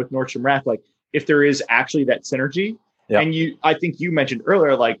Nordstrom with Nordstrom Rack, like if there is actually that synergy, and I think you mentioned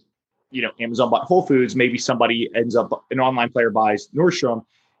earlier, like, Amazon bought Whole Foods, maybe somebody ends up, an online player buys Nordstrom.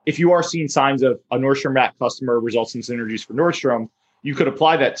 If you are seeing signs of a Nordstrom Rack customer results in synergies for Nordstrom, you could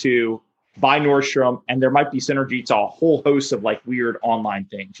apply that to buy Nordstrom, and there might be synergy to a whole host of like weird online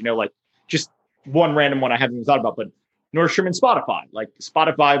things, like just one random one I haven't even thought about, but Nordstrom and Spotify, like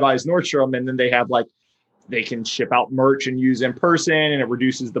Spotify buys Nordstrom, and then they have like, they can ship out merch and use in person, and it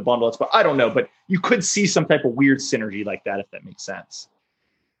reduces the bundle. But I don't know, but you could see some type of weird synergy like that, if that makes sense.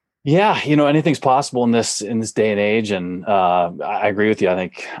 Yeah. Anything's possible in this day and age. And I agree with you. I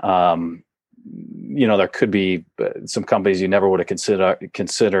think, there could be some companies you never would have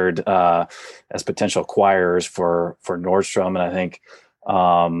considered as potential acquirers for Nordstrom. And I think,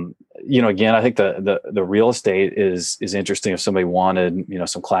 again, I think the real estate is interesting if somebody wanted,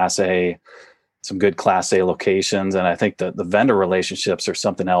 some good Class A locations. And I think the vendor relationships are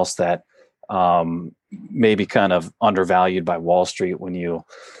something else that may be kind of undervalued by Wall Street. When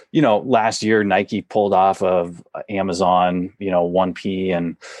last year Nike pulled off of Amazon, 1P,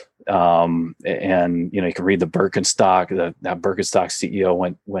 and you can read the Birkenstock. That Birkenstock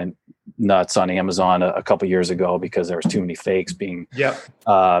CEO went nuts on Amazon a couple years ago because there was too many fakes being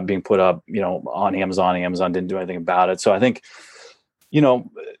put up, on Amazon. Amazon didn't do anything about it. So I think,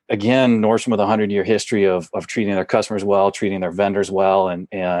 again, Nordstrom with a 100-year history of treating their customers well, treating their vendors well, and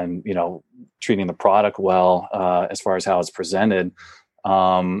treating the product well, as far as how it's presented.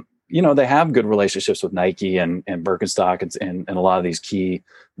 They have good relationships with Nike and Birkenstock and a lot of these key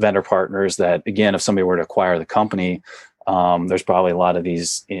vendor partners that, again, if somebody were to acquire the company, there's probably a lot of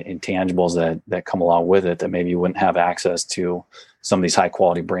these intangibles that come along with it that maybe you wouldn't have access to some of these high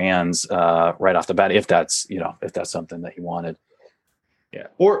quality brands right off the bat, if that's something that you wanted. Yeah.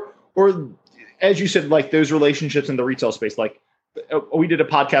 Or as you said, like those relationships in the retail space, like we did a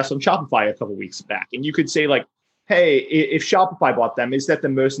podcast on Shopify a couple of weeks back, and you could say like, hey, if Shopify bought them, is that the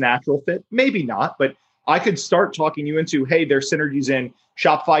most natural fit? Maybe not, but I could start talking you into, hey, there's synergies in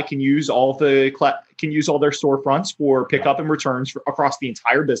Shopify can use all their storefronts for pickup and returns across the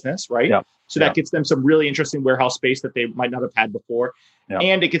entire business, right? Yeah. So that gets them some really interesting warehouse space that they might not have had before. Yeah.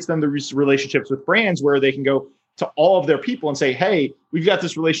 And it gets them the relationships with brands where they can go to all of their people and say, hey, we've got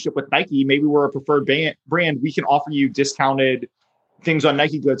this relationship with Nike. Maybe we're a preferred brand. We can offer you discounted things on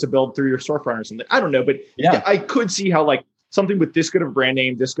Nike goods to build through your storefront or something. I don't know, but I could see how like something with this good of brand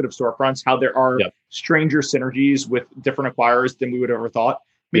name, this good of storefronts, how there are stranger synergies with different acquirers than we would have ever thought.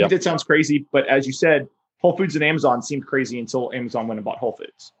 Maybe that sounds crazy, but as you said, Whole Foods and Amazon seemed crazy until Amazon went and bought Whole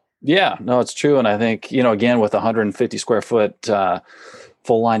Foods. Yeah, no, it's true. And I think, again, with 150 square foot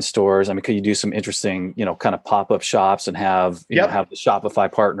full line stores, I mean, could you do some interesting, kind of pop-up shops and have the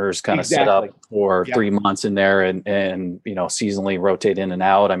Shopify partners kind of set up for 3 months in there and seasonally rotate in and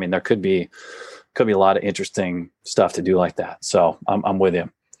out. I mean, there could be a lot of interesting stuff to do like that. So I'm with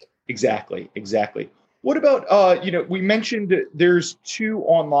you. Exactly. What about, we mentioned there's two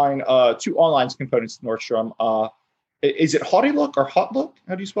online components to Nordstrom. Is it Haughty Look or Hot Look?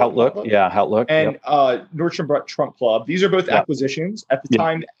 How do you spell Outlook? Outlook? Yeah, Outlook. And Nordstrom brought Trunk Club. These are both acquisitions. At the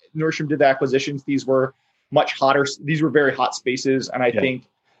time Nordstrom did the acquisitions, these were much hotter. These were very hot spaces. And I think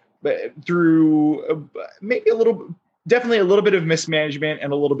through maybe definitely a little bit of mismanagement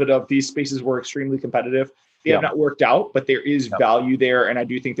and a little bit of these spaces were extremely competitive. They have not worked out, but there is value there. And I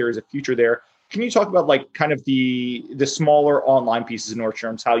do think there is a future there. Can you talk about like kind of the smaller online pieces of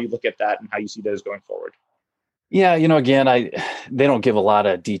Nordstrom's, how you look at that and how you see those going forward? Yeah, again, they don't give a lot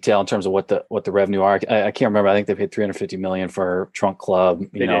of detail in terms of what the revenue are. I can't remember. I think they paid $350 million for Trunk Club,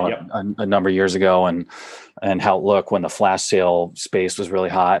 a number of years ago, and Outlook when the flash sale space was really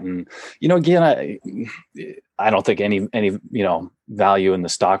hot. And again, I don't think any value in the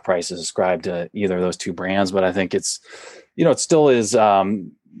stock price is ascribed to either of those two brands, but I think it's it still is.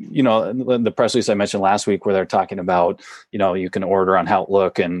 The press release I mentioned last week where they're talking about you can order on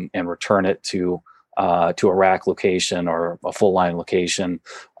Outlook and return it to to a rack location or a full line location,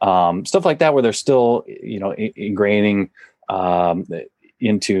 stuff like that, where they're still, ingraining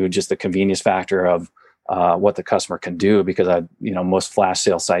into just the convenience factor of what the customer can do, because most flash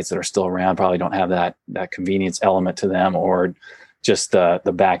sale sites that are still around probably don't have that convenience element to them, or just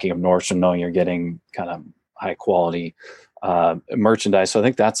the backing of Nordstrom, knowing you're getting kind of high quality merchandise. So I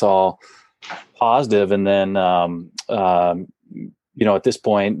think that's all positive. And then at this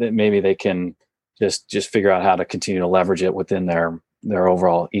point, maybe they can just figure out how to continue to leverage it within their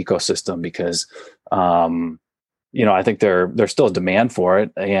overall ecosystem, because I think there's still a demand for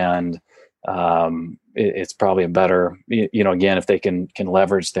it, and it's probably a better, again, if they can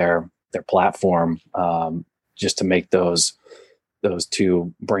leverage their platform just to make those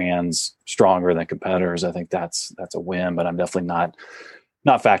two brands stronger than competitors. I think that's a win, but I'm definitely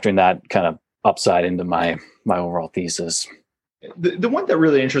not factoring that kind of upside into my overall thesis. The one that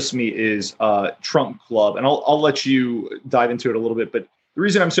really interests me is Trunk Club, and I'll let you dive into it a little bit. But the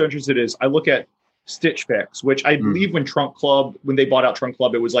reason I'm so interested is I look at Stitch Fix, which I believe when they bought out Trunk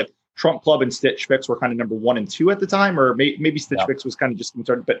Club, it was like Trunk Club and Stitch Fix were kind of number 1 and 2 at the time, or maybe Stitch Fix was kind of just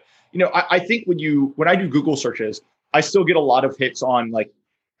concerned. But I think when I do Google searches, I still get a lot of hits on like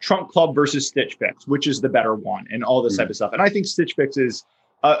Trunk Club versus Stitch Fix, which is the better one, and all this type of stuff. And I think Stitch Fix is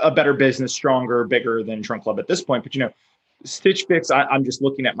a better business, stronger, bigger than Trunk Club at this point. But Stitch Fix, I'm just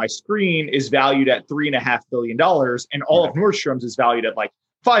looking at my screen, is valued at $3.5 billion, and all of Nordstrom's is valued at like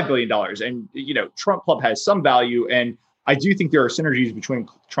 $5 billion. And Trunk Club has some value, and I do think there are synergies between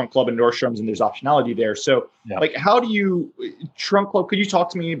Trunk Club and Nordstrom's, and there's optionality there. So, like, how do you Trunk Club? Could you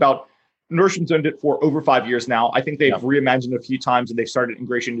talk to me about Nordstrom's owned it for over 5 years now? I think they've reimagined it a few times, and they've started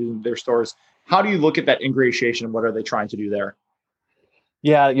integration into their stores. How do you look at that integration? What are they trying to do there?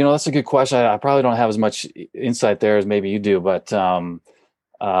 Yeah, that's a good question. I probably don't have as much insight there as maybe you do, but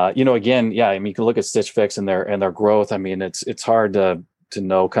again, you can look at Stitch Fix and their growth. I mean, it's hard to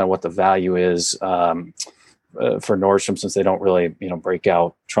know kind of what the value is for Nordstrom, since they don't really break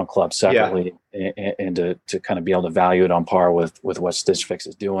out Trunk Club separately, and to kind of be able to value it on par with what Stitch Fix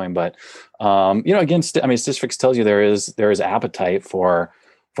is doing. But again, Stitch Fix tells you there is appetite for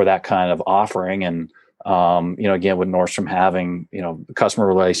that kind of offering, and again, with Nordstrom having, customer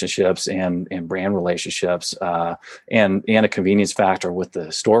relationships and brand relationships, and a convenience factor with the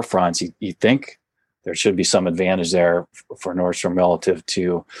storefronts, you think there should be some advantage there for Nordstrom relative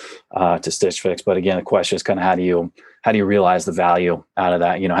to Stitch Fix. But again, the question is kind of how do you realize the value out of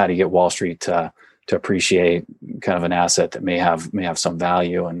that? How do you get Wall Street to appreciate kind of an asset that may have some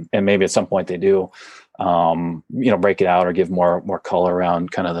value, and maybe at some point they do, break it out or give more color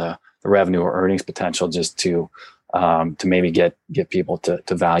around kind of the revenue or earnings potential, just to maybe get people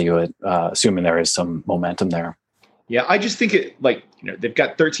to value it, assuming there is some momentum there. Yeah, I just think they've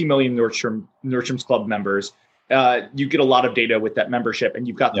got 13 million Nordstrom's Club members. You get a lot of data with that membership, and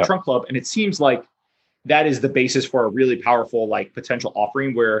you've got the Trunk Club, and it seems like that is the basis for a really powerful potential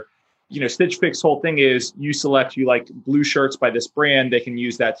offering where, Stitch Fix whole thing is you like blue shirts by this brand. They can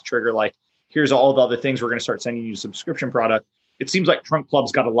use that to trigger here's all the other things we're going to start sending you a subscription product. It seems like Trunk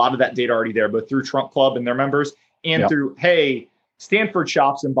Club's got a lot of that data already there, both through Trunk Club and their members, and through, hey, Stanford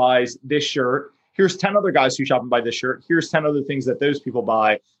shops and buys this shirt. Here's 10 other guys who shop and buy this shirt. Here's 10 other things that those people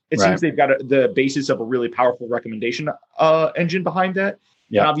buy. It seems they've got the basis of a really powerful recommendation engine behind that.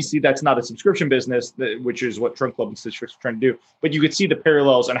 Yeah. And obviously that's not a subscription business, which is what Trunk Club and Stitch Fix are trying to do. But you could see the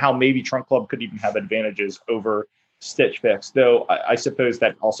parallels and how maybe Trunk Club could even have advantages over Stitch Fix. Though I suppose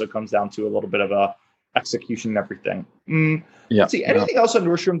that also comes down to a little bit of a execution and everything. Let's see, anything else on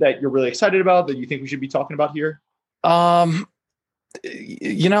Nordstrom that you're really excited about that you think we should be talking about here? I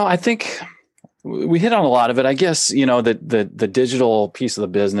think we hit on a lot of it. I guess, the digital piece of the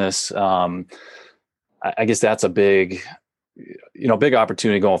business, I guess that's a big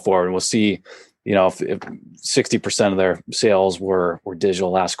opportunity going forward. And we'll see, if 60% of their sales were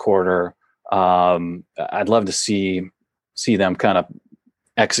digital last quarter, I'd love to see them kind of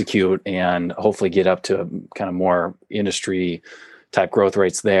execute and hopefully get up to kind of more industry type growth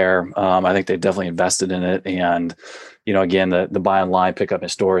rates there. I think they've definitely invested in it. And, again, the buy online, pick up in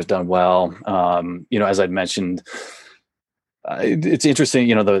store has done well. As I'd mentioned, it's interesting,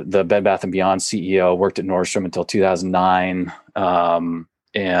 the Bed Bath & Beyond CEO worked at Nordstrom until 2009,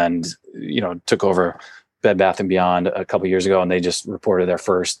 and, took over Bed Bath & Beyond a couple of years ago, and they just reported their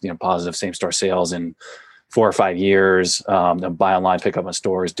first, positive same store sales in 4 or 5 years. The buy online, pick up in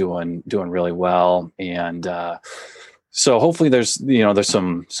store is doing really well. And, so hopefully there's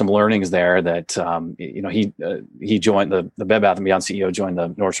some learnings there that, he joined the Bed Bath & Beyond CEO joined the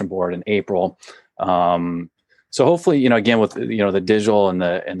Nordstrom board in April. So hopefully, again, with the digital and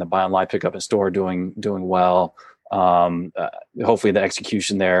the buy online pickup in store doing well, hopefully the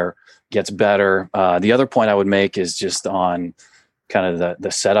execution there gets better. The other point I would make is just on kind of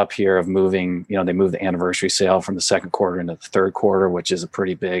the setup here of moving. They moved the anniversary sale from the second quarter into the third quarter, which is a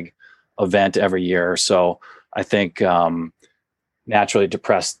pretty big event every year. So I think naturally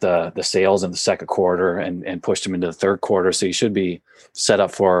depressed the sales in the second quarter and pushed them into the third quarter. So you should be set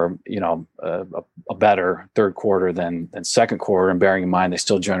up for a better third quarter than second quarter. And bearing in mind they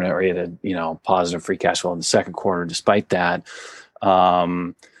still generated positive free cash flow in the second quarter despite that.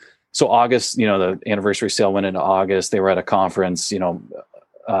 So August, the anniversary sale went into August. They were at a conference,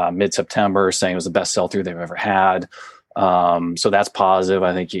 mid-September, saying it was the best sell-through they've ever had. So that's positive.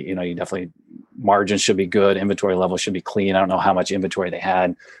 I think you definitely margins should be good. Inventory levels should be clean. I don't know how much inventory they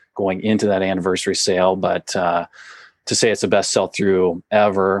had going into that anniversary sale, but to say it's the best sell-through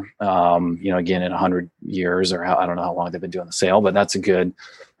ever, again in 100 years or I don't know how long they've been doing the sale, but I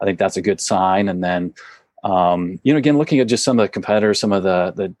think that's a good sign. And then again, looking at just some of the competitors, some of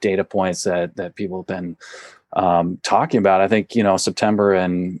the data points that people have been talking about, I think, September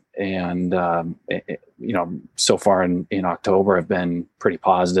and so far in October have been pretty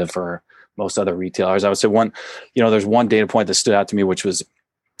positive for most other retailers. I would say there's one data point that stood out to me, which was,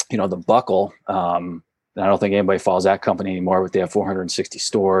 the Buckle. I don't think anybody follows that company anymore, but they have 460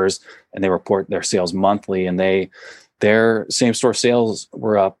 stores and they report their sales monthly, and their same store sales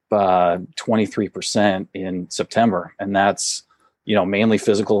were up 23% in September. And that's, mainly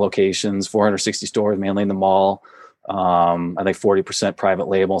physical locations, 460 stores, mainly in the mall. I think 40% private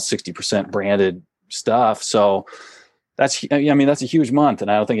label, 60% branded stuff. So that's a huge month.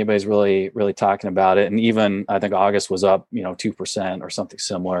 And I don't think anybody's really talking about it. And even I think August was up, 2% or something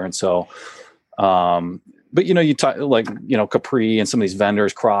similar. And so, but you talk Capri and some of these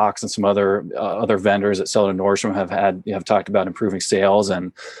vendors, Crocs and some other vendors that sell to Nordstrom have talked about improving sales,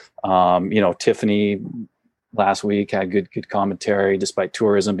 and Tiffany last week had good commentary despite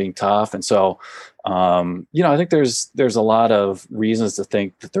tourism being tough. And so I think there's a lot of reasons to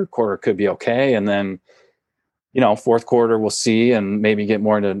think the third quarter could be okay, and then fourth quarter we'll see, and maybe get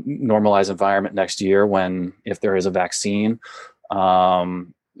more into normalized environment next year if there is a vaccine.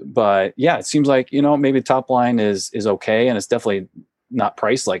 But yeah, it seems like, maybe top line is okay. And it's definitely not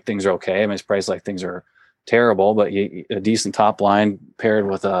priced like things are okay. I mean, it's priced like things are terrible, but a decent top line paired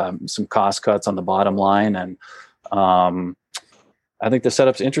with some cost cuts on the bottom line. And I think the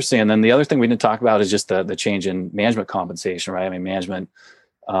setup's interesting. And then the other thing we didn't talk about is just the change in management compensation, right? I mean, management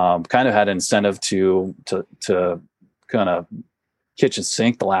kind of had an incentive to kind of kitchen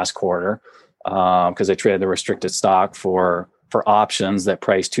sink the last quarter because they traded the restricted stock for options that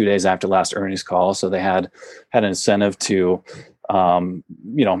priced 2 days after last earnings call. So they had an incentive to,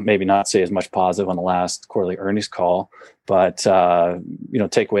 maybe not say as much positive on the last quarterly earnings call, but,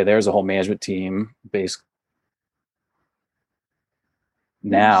 takeaway there is a whole management team based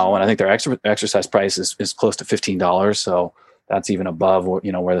now. And I think their exercise price is close to $15. So that's even above,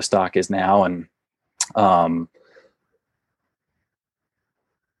 where the stock is now. And,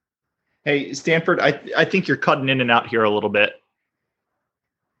 hey, Stanford, I think you're cutting in and out here a little bit.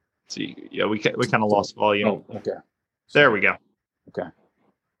 See, yeah, we kind of lost volume. Oh, okay. There we go. Okay. Can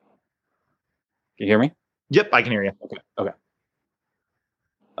you hear me? Yep, I can hear you. Okay.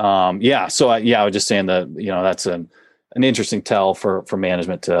 Yeah. So I was just saying that, that's an interesting tell for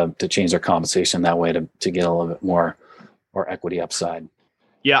management to change their compensation that way to get a little bit more equity upside.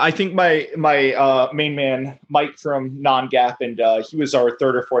 Yeah, I think my main man, Mike from Non-Gap, and he was our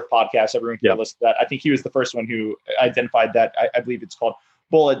third or fourth podcast. Everyone can listen to that. I think he was the first one who identified that. I believe it's called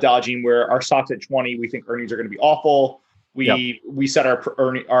bullet dodging, where our stock's at 20. We think earnings are going to be awful. We set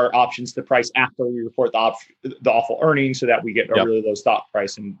our options to price after we report the awful earnings, so that we get a really low stock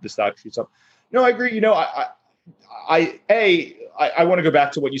price and the stock shoots up. No, I agree. I want to go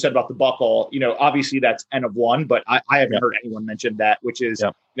back to what you said about the Buckle. Obviously that's N of one, but I haven't heard anyone mention that, which is,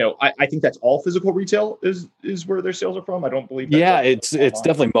 I think that's all physical retail is where their sales are from. I don't believe that. Yeah, it's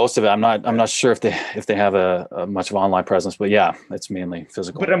definitely most of it. I'm not sure if they have a much of online presence, but yeah, it's mainly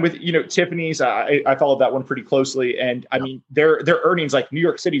physical. But I'm with, Tiffany's, I followed that one pretty closely. And I mean, their earnings, like New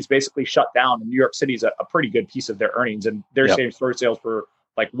York City's basically shut down, and New York City's a pretty good piece of their earnings, and their same store sales were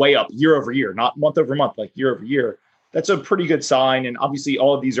like way up year over year, not month over month, like year over year. That's a pretty good sign. And obviously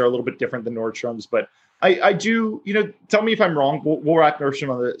all of these are a little bit different than Nordstrom's, but I do, tell me if I'm wrong. We'll rack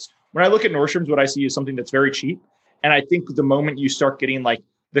Nordstrom on this. When I look at Nordstrom's, what I see is something that's very cheap. And I think the moment you start getting like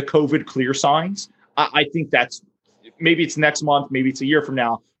the COVID clear signs, I think that's, maybe it's next month, maybe it's a year from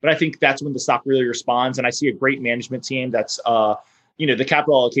now, but I think that's when the stock really responds. And I see a great management team that's the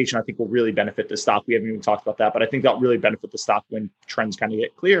capital allocation, I think, will really benefit the stock. We haven't even talked about that, but I think that'll really benefit the stock when trends kind of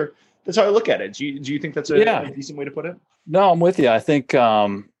get clear. That's how I look at it. Do you think that's a decent way to put it? No, I'm with you. I think,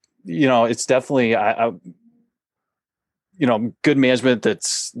 it's definitely, good management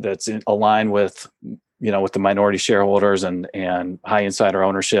that's aligned with, with the minority shareholders and high insider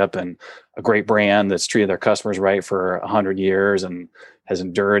ownership, and a great brand that's treated their customers right for 100 years and has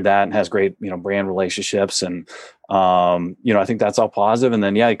endured that and has great, brand relationships. And, I think that's all positive. And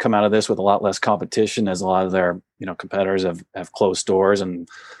then, you come out of this with a lot less competition, as a lot of their, competitors have closed stores, and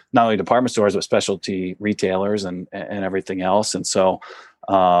not only department stores, but specialty retailers and everything else. And so,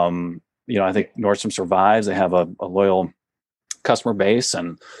 I think Nordstrom survives. They have a loyal customer base,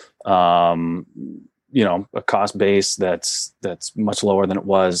 and, a cost base that's much lower than it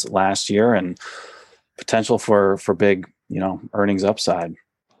was last year, and potential for big, earnings upside.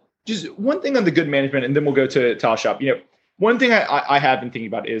 Just one thing on the good management, and then we'll go to Tile Shop. One thing I have been thinking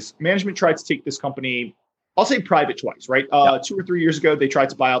about is management tried to take this company, I'll say private twice, right? 2 or 3 years ago, they tried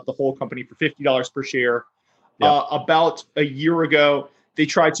to buy out the whole company for $50 per share. About a year ago, they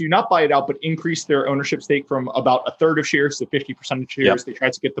tried to not buy it out, but increase their ownership stake from about a third of shares to 50% of shares. They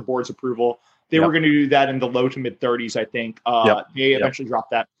tried to get the board's approval. They were going to do that in the low to mid 30s, I think. They eventually dropped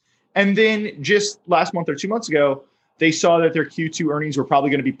that. And then just last month or 2 months ago, they saw that their Q2 earnings were probably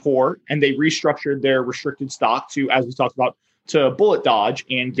going to be poor, and they restructured their restricted stock to, as we talked about, to bullet dodge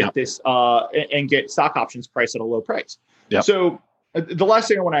and get this and get stock options priced at a low price. So the last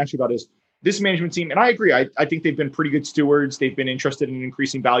thing I want to ask you about is this management team, and I agree. I think they've been pretty good stewards. They've been interested in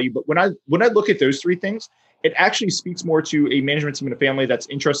increasing value. But when I look at those three things, it actually speaks more to a management team and a family that's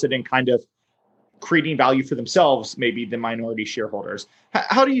interested in kind of creating value for themselves, maybe the minority shareholders.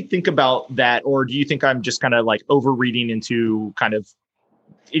 How do you think about that? Or do you think I'm just kind of like overreading into kind of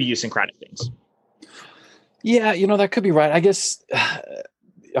idiosyncratic things? Yeah, that could be right. I guess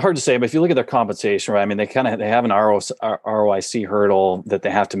hard to say, but if you look at their compensation, right? I mean, they have an ROIC hurdle that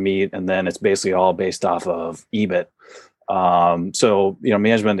they have to meet, and then it's basically all based off of EBIT. So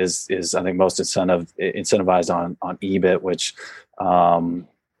management is I think most incentivized on EBIT, which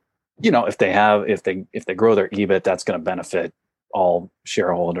if they grow their EBIT, that's going to benefit all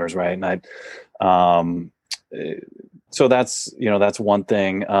shareholders, right? And so that's one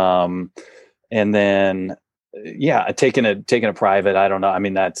thing. And then taking a private, I don't know. I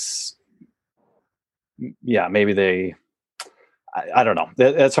mean, maybe I don't know.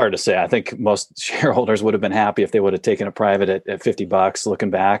 That's hard to say. I think most shareholders would have been happy if they would have taken a private at $50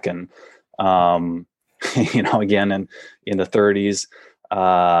 looking back, and again in the 30s.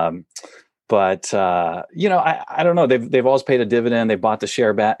 But I don't know. They've always paid a dividend. They bought the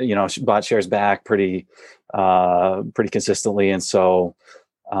share back, bought shares back pretty consistently. And so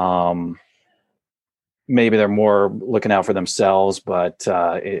maybe they're more looking out for themselves, but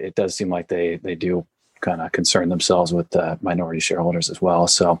it does seem like they do kind of concern themselves with minority shareholders as well.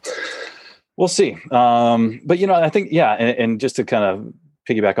 So we'll see. But I think, and just to kind of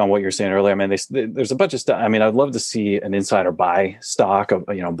piggyback on what you were saying earlier, I mean, there's a bunch of stuff. I mean, I'd love to see an insider buy stock, of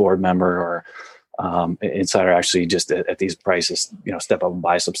board member or insider actually just at these prices, step up and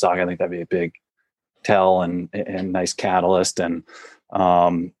buy some stock. I think that'd be a big tell and nice catalyst. And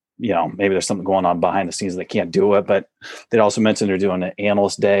maybe there's something going on behind the scenes. They can't do it, but they also mentioned they're doing an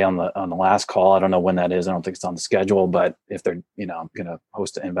analyst day on the last call. I don't know when that is. I don't think it's on the schedule, but if they're, going to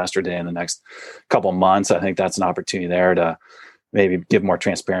host an investor day in the next couple of months, I think that's an opportunity there to maybe give more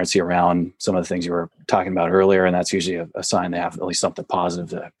transparency around some of the things you were talking about earlier. And that's usually a sign they have at least something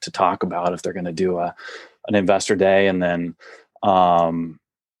positive to talk about if they're going to do an investor day. And then, I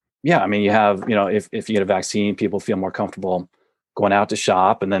mean, you have, if you get a vaccine, people feel more comfortable going out to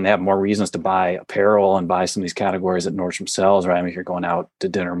shop, and then they have more reasons to buy apparel and buy some of these categories that Nordstrom sells, right? I mean, if you're going out to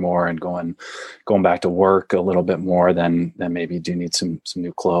dinner more and going back to work a little bit more, then maybe you do need some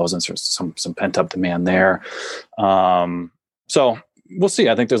new clothes and some pent up demand there. So we'll see.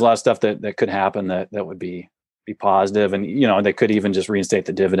 I think there's a lot of stuff that could happen that would be positive, and they could even just reinstate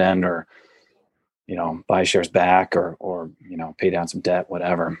the dividend, or buy shares back, or pay down some debt,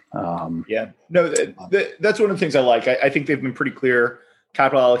 whatever. That's one of the things I like. I think they've been pretty clear.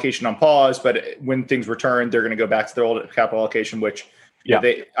 Capital allocation on pause, but when things return, they're going to go back to their old capital allocation, which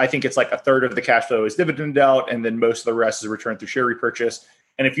I think it's like a third of the cash flow is dividend out, and then most of the rest is returned through share repurchase.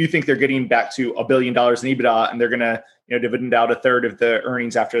 And if you think they're getting back to $1 billion in EBITDA, and they're going to dividend out a third of the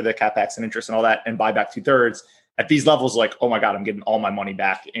earnings after the capex and interest and all that, and buy back 2/3 at these levels, like, oh my God, I'm getting all my money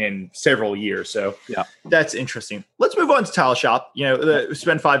back in several years. So that's interesting. Let's move on to Tile Shop.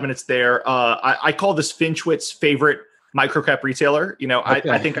 Spend 5 minutes there. I call this Finchwit's favorite microcap retailer.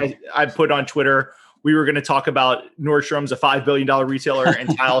 I think I put on Twitter, we were going to talk about Nordstrom's a $5 billion retailer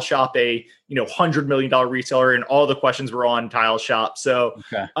and Tile Shop a $100 million retailer, and all the questions were on Tile Shop. So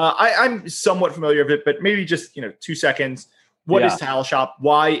Okay. I'm somewhat familiar with it, but maybe just 2 seconds. What is Tile Shop?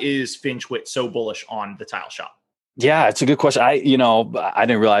 Why is FinTwit so bullish on the Tile Shop? Yeah, it's a good question. I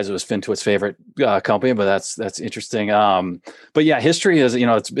didn't realize it was FinTwit's favorite company, but that's interesting. But yeah, history is,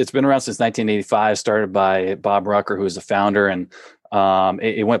 it's been around since 1985, started by Bob Rucker, who was the founder, and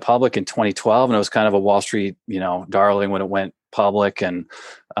it went public in 2012, and it was kind of a Wall Street, darling when it went public, and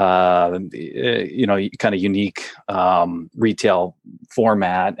kind of unique retail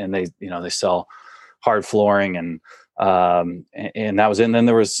format, and they sell hard flooring and that was it. And then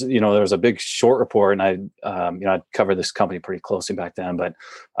there was a big short report, and I covered this company pretty closely back then, but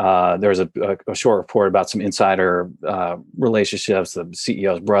there was a short report about some insider relationships. The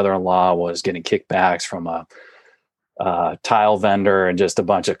CEO's brother-in-law was getting kickbacks from a tile vendor and just a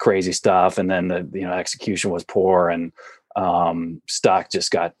bunch of crazy stuff. And then the execution was poor, and stock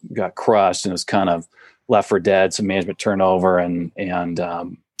just got crushed, and it was kind of left for dead. Some management turnover and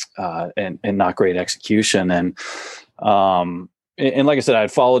not great execution. And like I said, I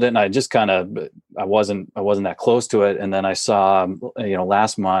had followed it, and I just I wasn't that close to it. And then I saw,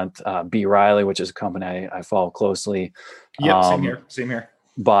 last month, B. Riley, which is a company I follow closely. Yeah, same here.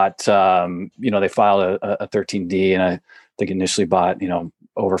 But, they filed a 13D, and I think initially bought,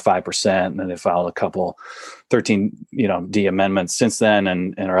 over 5%. And then they filed a couple 13D amendments since then,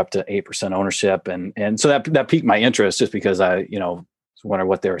 and are up to 8% ownership. And so that piqued my interest, just because I, wonder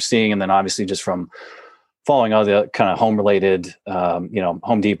what they were seeing. And then obviously just from following all the kind of home related,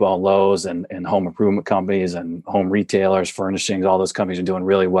 Home Depot and Lowe's and home improvement companies and home retailers, furnishings, all those companies are doing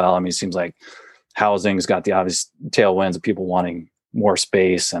really well. I mean, it seems like housing's got the obvious tailwinds of people wanting more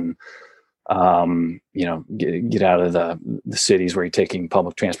space and, get out of the cities where you're taking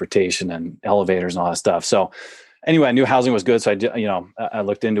public transportation and elevators and all that stuff. So anyway, I knew housing was good. So I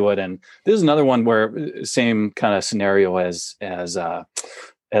looked into it, and this is another one where same kind of scenario as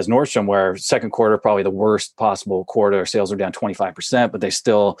Nordstrom, where second quarter, probably the worst possible quarter. Sales are down 25%, but they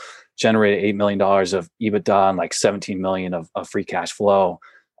still generated $8 million of EBITDA and like 17 million of free cash flow.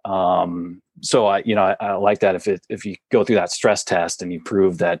 So I like that if you go through that stress test and you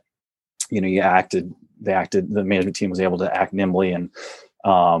prove that, the management team was able to act nimbly and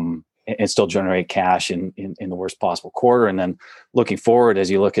still generate cash in the worst possible quarter. And then looking forward, as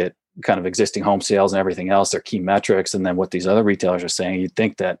you look at kind of existing home sales and everything else, their key metrics, and then what these other retailers are saying, you'd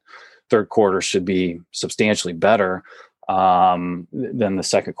think that third quarter should be substantially better than the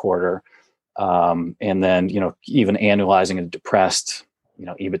second quarter. And then, even annualizing a depressed,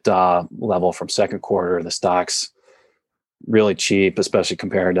 EBITDA level from second quarter, the stock's really cheap, especially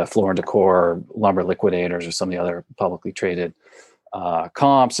compared to Floor & Decor, Lumber Liquidators, or some of the other publicly traded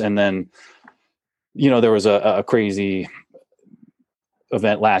comps. And then, there was a crazy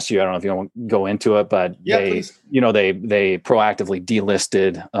event last year. I don't know if you want to go into it, but they proactively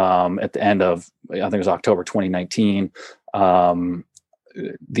delisted at the end of, I think it was October 2019. The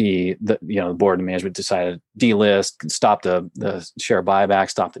board and management decided to delist, stop the share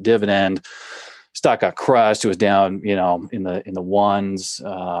buyback, stop the dividend. Stock got crushed. It was down, in the ones.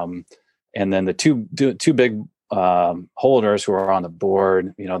 And then the two big holders who are on the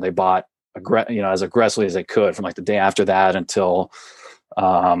board, they bought as aggressively as they could from like the day after that until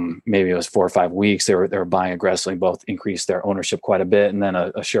maybe it was 4 or 5 weeks. They were buying aggressively, both increased their ownership quite a bit. And then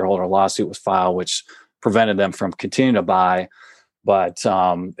a shareholder lawsuit was filed, which prevented them from continuing to buy. But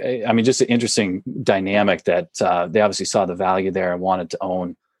just an interesting dynamic that they obviously saw the value there and wanted to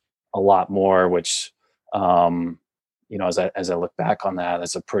own a lot more, which, as I look back on that,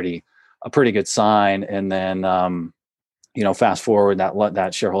 that's a pretty good sign. And then, fast forward,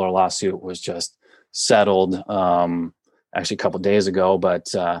 that shareholder lawsuit was just settled, actually a couple of days ago,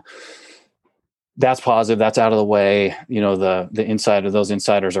 but that's positive. That's out of the way. Those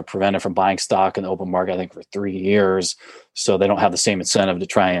insiders are prevented from buying stock in the open market, I think, for 3 years. So they don't have the same incentive to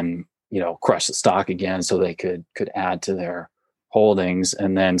try and, crush the stock again, so they could add to their holdings.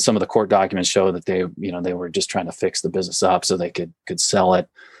 And then some of the court documents show that they were just trying to fix the business up so they could sell it.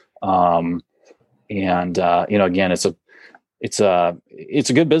 Again, it's a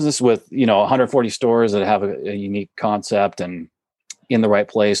good business with 140 stores that have a unique concept and in the right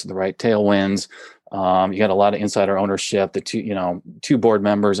place with the right tailwinds. You got a lot of insider ownership. The two board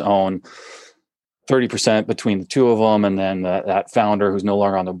members own 30% between the two of them, and then that founder who's no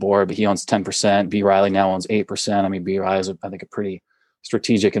longer on the board, but he owns 10%. B. Riley now owns 8%. I mean, B. Riley is, I think, a pretty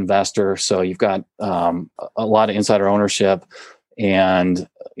strategic investor. So you've got a lot of insider ownership and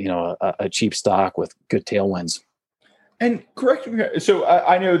a cheap stock with good tailwinds. And correct me. So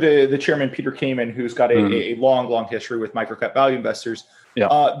I know the chairman, Peter Kamen, who's got a long history with microcap value investors.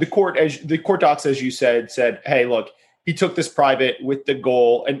 Yeah. The court docs, as you said, hey, look, he took this private with the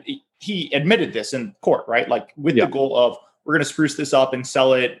goal, and he admitted this in court, right? Like with the goal of, we're going to spruce this up and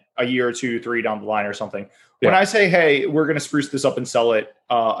sell it a year or two, three down the line or something. When I say, hey, we're going to spruce this up and sell it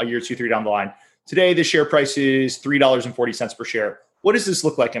a year, two, three down the line, today the share price is $3.40 per share. What does this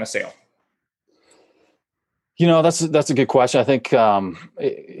look like in a sale? That's a good question. I think,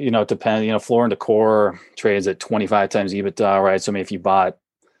 it depends. Floor and Decor trades at 25 times EBITDA, right? So I mean, if you bought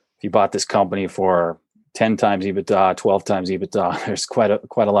this company for 10 times EBITDA, 12 times EBITDA, there's quite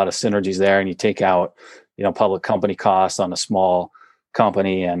a lot of synergies there. And you take out, public company costs on a small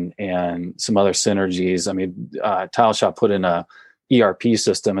company and some other synergies. I mean, Tile Shop put in a ERP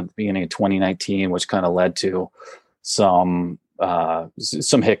system at the beginning of 2019, which kind of led to some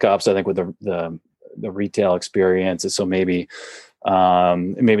hiccups, I think, with the retail experience. And so maybe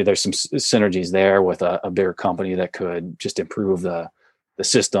there's some synergies there with a bigger company that could just improve the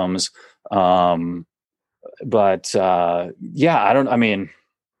systems.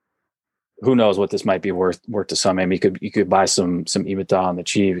 Who knows what this might be worth to some. I mean, you could buy some EBITDA on the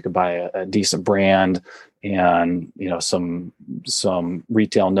cheap. You could buy a decent brand and, some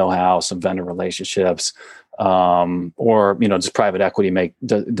retail know-how, some vendor relationships, or, just private equity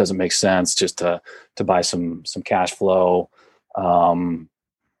doesn't make sense just to buy some cash flow. Hard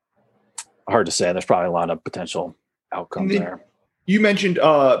to say. There's probably a lot of potential outcomes there. You mentioned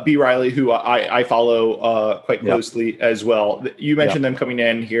B. Riley, who I follow quite closely as well. You mentioned them coming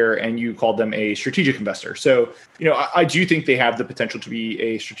in here, and you called them a strategic investor. So, I do think they have the potential to be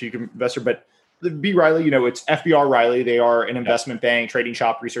a strategic investor. But the B. Riley, it's FBR Riley. They are an investment bank, trading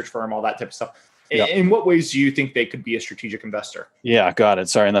shop, research firm, all that type of stuff. In what ways do you think they could be a strategic investor? Yeah, got it.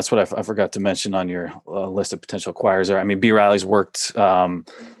 Sorry, and that's what I forgot to mention on your list of potential acquirers there. I mean, B. Riley's worked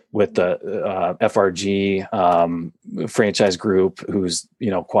with the FRG franchise group, who's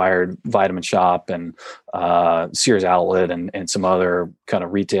acquired Vitamin Shoppe and Sears Outlet and some other kind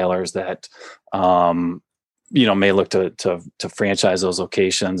of retailers that may look to franchise those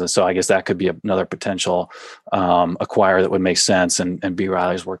locations. And so I guess that could be another potential acquirer that would make sense. And B.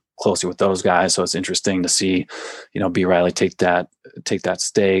 Riley's worked closely with those guys, so it's interesting to see B. Riley take that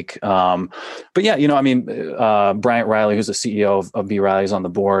stake. But yeah, Bryant Riley, who's the CEO of B. Riley, is on the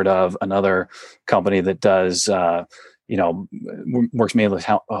board of another company that does works mainly with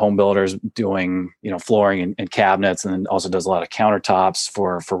home builders doing flooring and cabinets, and then also does a lot of countertops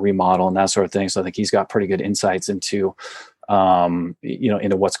for remodel and that sort of thing. So I think he's got pretty good insights into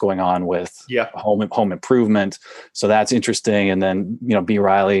into what's going on with home improvement. So that's interesting. And then, B.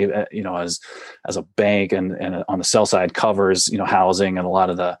 Riley, as a bank and on the sell side covers, housing and a lot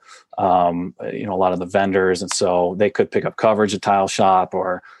of the vendors. And so they could pick up coverage at Tile Shop,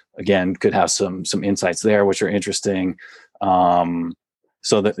 or again, could have some insights there, which are interesting.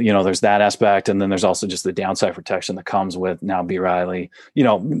 So that, there's that aspect. And then there's also just the downside protection that comes with now B. Riley. I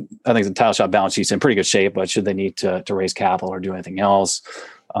think the Tile Shop balance sheet's in pretty good shape, but should they need to raise capital or do anything else,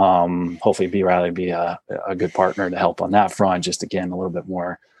 hopefully B. Riley would be a good partner to help on that front. Just again, a little bit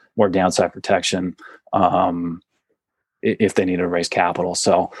more downside protection if they need to raise capital.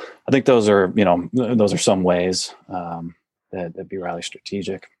 So I think those are some ways that B. Riley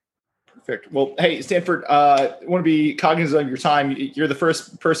strategic. Perfect. Well, hey, Stanford, I want to be cognizant of your time. You're the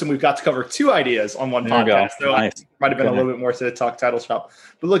first person we've got to cover two ideas on one podcast. So nice. It might have been a little bit more to talk Tile Shop.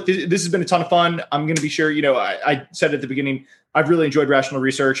 But look, this has been a ton of fun. I'm going to be sure, I said at the beginning, I've really enjoyed Rational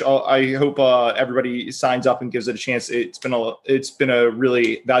Research. I hope everybody signs up and gives it a chance. It's been a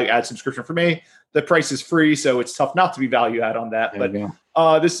really value add subscription for me. The price is free, so it's tough not to be value add on that. But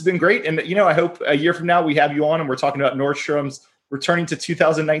this has been great. And, I hope a year from now we have you on and we're talking about Nordstrom's returning to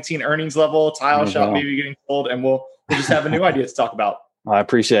 2019 earnings level, Tile Shop maybe getting sold, and we'll just have a new idea to talk about. I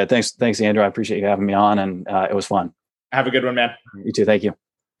appreciate it. Thanks, Andrew. I appreciate you having me on, and it was fun. Have a good one, man. You too. Thank you.